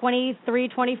put a 23,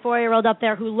 24-year-old up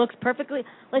there who looks perfectly...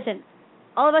 Listen,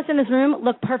 all of us in this room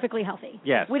look perfectly healthy.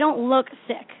 Yes. We don't look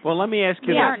sick. Well, let me ask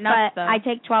you Yeah, this. but I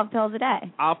take 12 pills a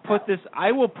day.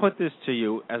 I will put this to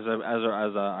you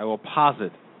I will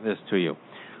posit this to you.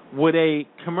 Would a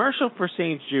commercial for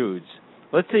St. Jude's,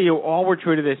 let's say you all were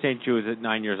treated at St. Jude's at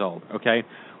 9 years old, okay?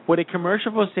 Would a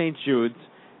commercial for St. Jude's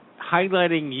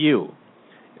highlighting you,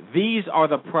 these are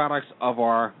the products of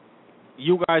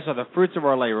you guys are the fruits of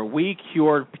our labor. We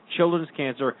cured children's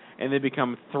cancer, and they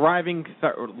become thriving.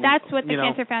 That's what the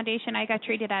Cancer Foundation I got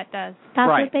treated at does. That's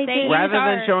right. what they do. Rather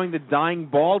than showing the dying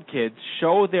bald kids,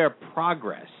 show their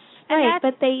progress. Right,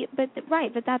 but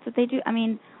that's what they do. I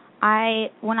mean, I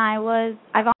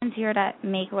volunteered at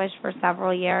Make-A-Wish for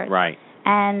several years. Right.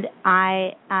 And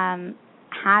I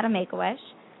had a Make-A-Wish.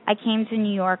 I came to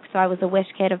New York, so I was a wish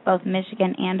kid of both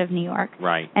Michigan and of New York.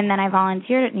 Right. And then I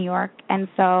volunteered at New York, and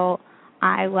so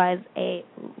I was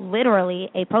literally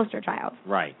a poster child.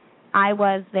 Right. I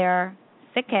was their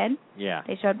sick kid. Yeah.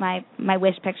 They showed my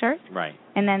wish pictures. Right.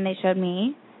 And then they showed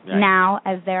me right. now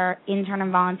as their intern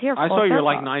and volunteer. I saw your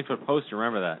 9-foot poster.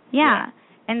 Remember that? Yeah.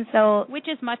 And so, which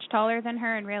is much taller than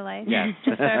her in real life. Yes.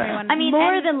 Just so everyone. I mean,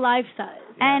 more than life size.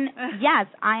 And yes,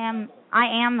 I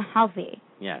am healthy.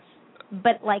 Yes.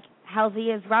 But healthy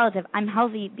is relative. I'm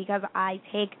healthy because I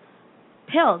take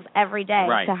pills every day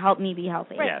to help me be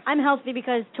healthy. Right. Yes. I'm healthy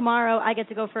because tomorrow I get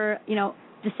to go for,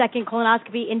 the second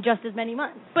colonoscopy in just as many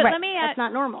months. But let me that's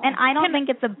not normal. And I don't think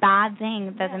it's a bad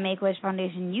thing that the Make-A-Wish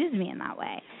Foundation used me in that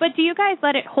way. But do you guys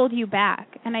let it hold you back?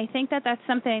 And I think that that's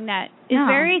something that is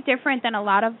very different than a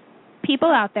lot of people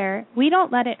out there. We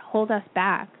don't let it hold us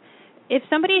back. If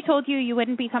somebody told you you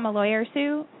wouldn't become a lawyer,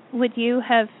 Sue, would you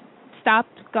have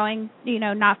stopped going,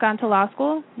 not gone to law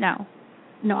school? No.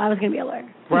 No, I was going to be a lawyer.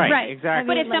 Right, exactly.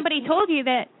 But if somebody told you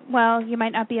that, well, you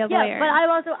might not be a lawyer. Yeah, but I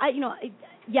also,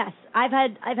 yes, I've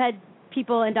had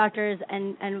people and doctors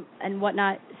and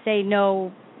whatnot say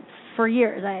no for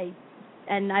years.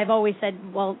 I've always said,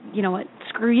 well, you know what,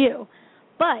 screw you.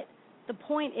 But the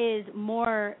point is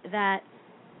more that,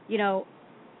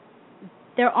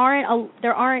 there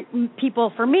aren't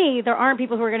people, for me, there aren't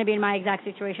people who are going to be in my exact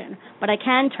situation. But I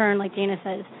can turn, like Dana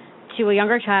says, to a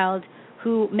younger child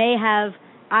who may have,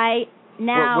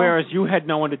 whereas you had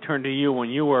no one to turn to you when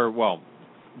you were,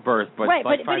 birth, but right,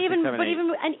 like but even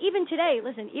today,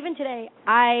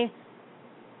 I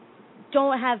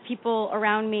don't have people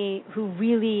around me who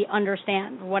really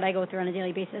understand what I go through on a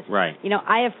daily basis. Right.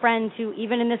 I have friends who,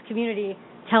 even in this community,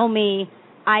 tell me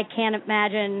I can't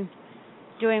imagine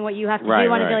doing what you have to do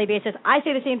on a daily basis. I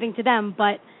say the same thing to them,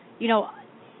 but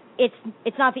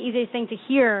it's not the easiest thing to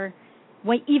hear.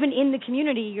 When even in the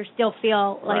community, you still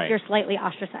feel like you're slightly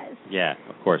ostracized. Yeah,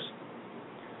 of course.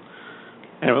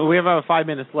 Anyway, we have about 5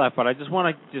 minutes left, but I just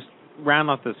want to just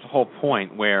round off this whole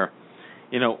point where,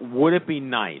 would it be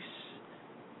nice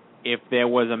if there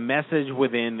was a message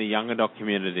within the young adult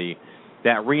community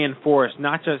that reinforced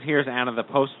not just here's Anna the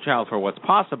poster child for what's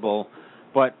possible,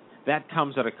 but that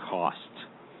comes at a cost.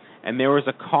 And there is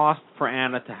a cost for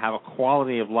Anna to have a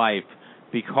quality of life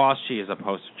because she is a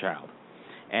poster child.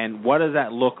 And what does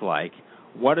that look like?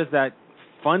 What does that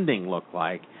funding look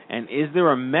like? And is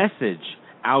there a message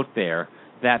out there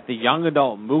that the young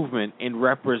adult movement, in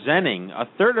representing a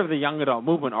third of the young adult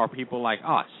movement, are people like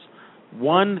us?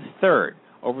 1/3,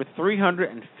 over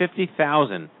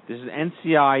 350,000. This is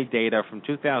NCI data from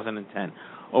 2010.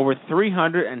 Over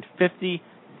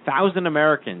 350,000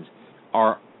 Americans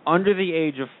are under the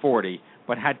age of 40,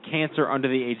 but had cancer under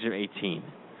the age of 18.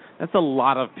 That's a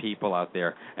lot of people out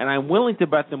there, and I'm willing to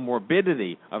bet the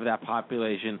morbidity of that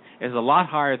population is a lot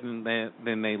higher than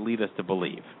they lead us to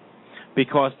believe,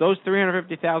 because those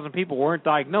 350,000 people weren't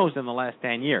diagnosed in the last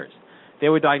 10 years. They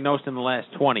were diagnosed in the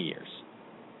last 20 years.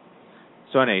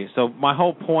 So anyway, so my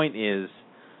whole point is,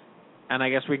 and I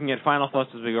guess we can get final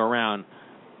thoughts as we go around,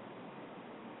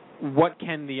 what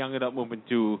can the young adult movement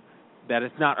do that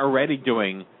it's not already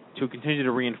doing to continue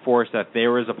to reinforce that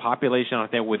there is a population out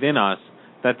there within us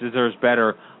that deserves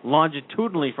better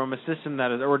longitudinally from a system that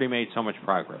has already made so much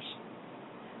progress?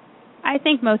 I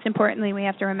think most importantly, we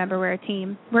have to remember we're a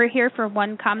team. We're here for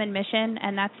one common mission,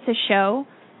 and that's to show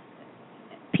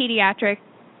pediatric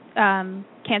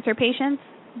cancer patients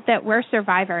that we're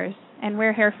survivors, and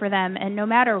we're here for them. And no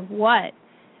matter what,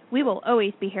 we will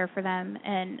always be here for them.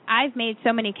 And I've made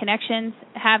so many connections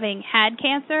having had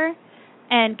cancer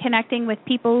and connecting with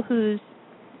people whose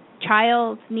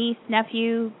child, niece,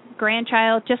 nephew,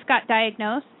 grandchild just got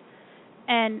diagnosed,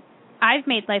 and I've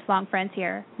made lifelong friends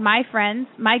here. My friends,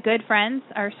 my good friends,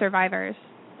 are survivors.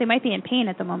 They might be in pain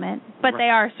at the moment, but they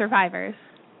are survivors.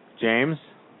 James?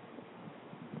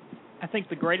 I think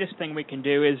the greatest thing we can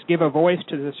do is give a voice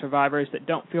to the survivors that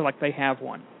don't feel like they have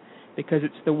one. because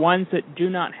it's the ones that do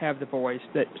not have the voice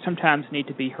that sometimes need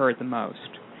to be heard the most.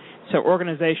 So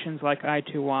organizations like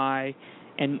I2Y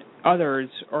and others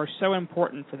are so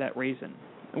important for that reason.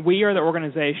 We are the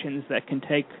organizations that can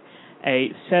take a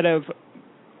set of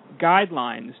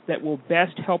guidelines that will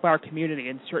best help our community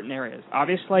in certain areas.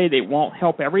 Obviously, they won't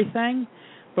help everything,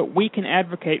 but we can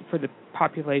advocate for the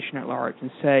population at large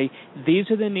and say, these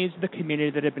are the needs of the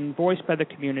community that have been voiced by the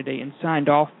community and signed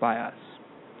off by us.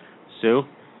 Sue?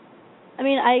 I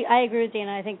mean, I agree with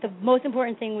Dana. I think the most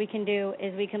important thing we can do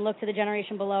is we can look to the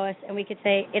generation below us and we could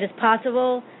say it is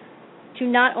possible to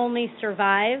not only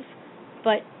survive,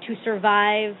 but to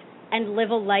survive and live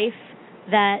a life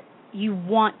that you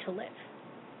want to live.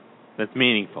 That's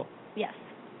meaningful. Yes.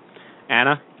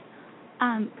 Anna?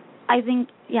 I think,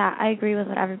 I agree with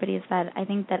what everybody has said. I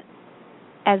think that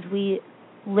as we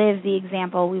live the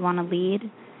example we want to lead,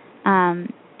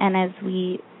 and as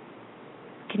we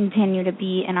continue to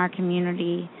be in our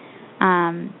community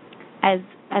as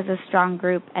a strong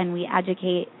group, and we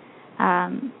educate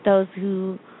those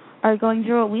who are going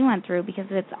through what we went through, because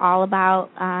it's all about,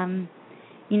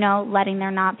 letting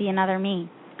there not be another me.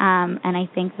 And I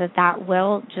think that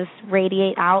will just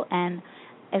radiate out, and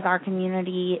as our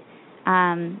community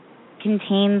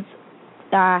contains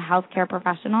healthcare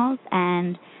professionals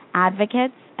and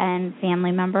advocates and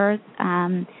family members,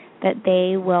 that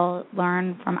they will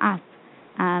learn from us,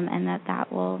 and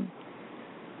that will...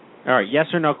 All right,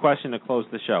 yes or no question to close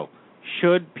the show.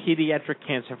 Should pediatric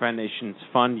cancer foundations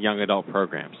fund young adult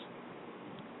programs?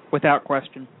 Without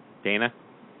question. Dana?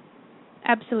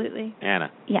 Absolutely.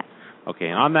 Anna? Yes. Okay,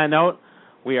 and on that note,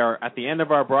 we are at the end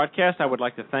of our broadcast. I would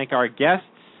like to thank our guests,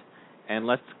 and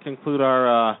let's conclude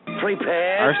our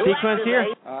sequence here.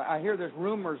 I hear there's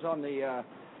rumors on the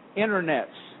internets.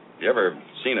 You ever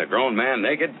seen a grown man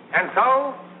naked? And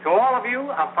so, to all of you,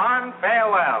 a fond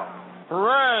farewell.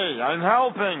 Hooray, I'm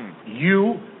helping.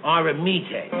 You are a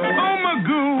meathead. Oh,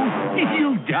 Magoo,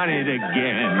 you've done it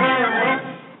again.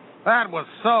 That was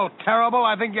so terrible,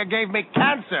 I think you gave me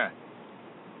cancer.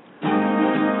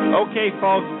 Okay,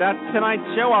 folks, that's tonight's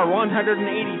show, our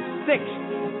 186th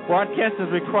broadcast as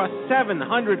we crossed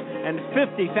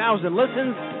 750,000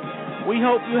 listens. We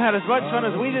hope you had as much fun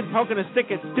as we did poking a stick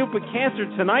at stupid cancer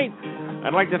tonight.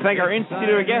 I'd like to thank our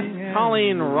in-studio guest,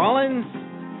 Colleen Rollins.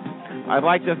 I'd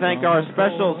like to thank our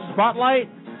special spotlight,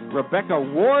 Rebecca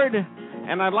Ward.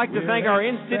 And I'd like to thank our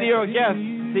in-studio guests,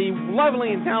 the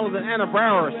lovely and talented Anna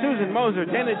Brower, Susan Moser,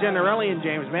 Dana Gennarelli, and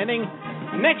James Manning.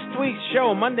 Next week's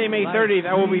show, Monday, May 30th,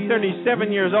 I will be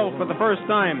 37 years old for the first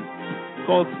time.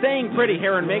 Called Staying Pretty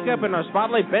Hair and Makeup, in our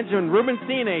spotlight, Benjamin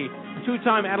Rubenstein, a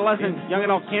two-time adolescent young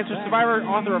adult cancer survivor,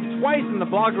 author of Twice, and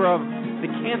the blogger of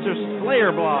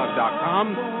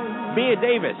thecancerslayerblog.com. Mia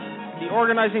Davis, the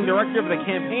organizing director of the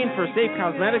Campaign for Safe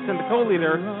Cosmetics and the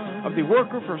co-leader of the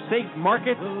Work Group for Safe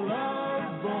Markets.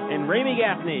 And Ramey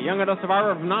Gaffney, young adult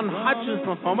survivor of non-Hodgkin's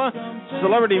lymphoma,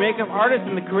 celebrity makeup artist,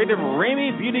 and the creator of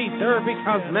Ramey Beauty Therapy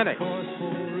Cosmetics.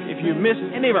 If you missed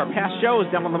any of our past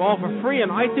shows, download them all for free on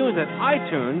iTunes at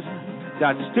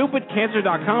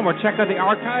itunes.stupidcancer.com or check out the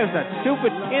archives at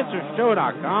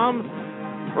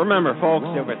stupidcancershow.com. Remember, folks,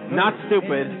 if it's not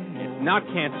stupid, it's not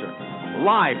cancer.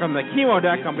 Live from the chemo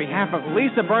deck on behalf of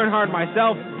Lisa Bernhard,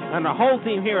 myself, and the whole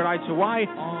team here at I2Y,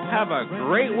 have a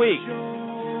great week.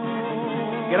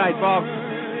 Good night, Bob.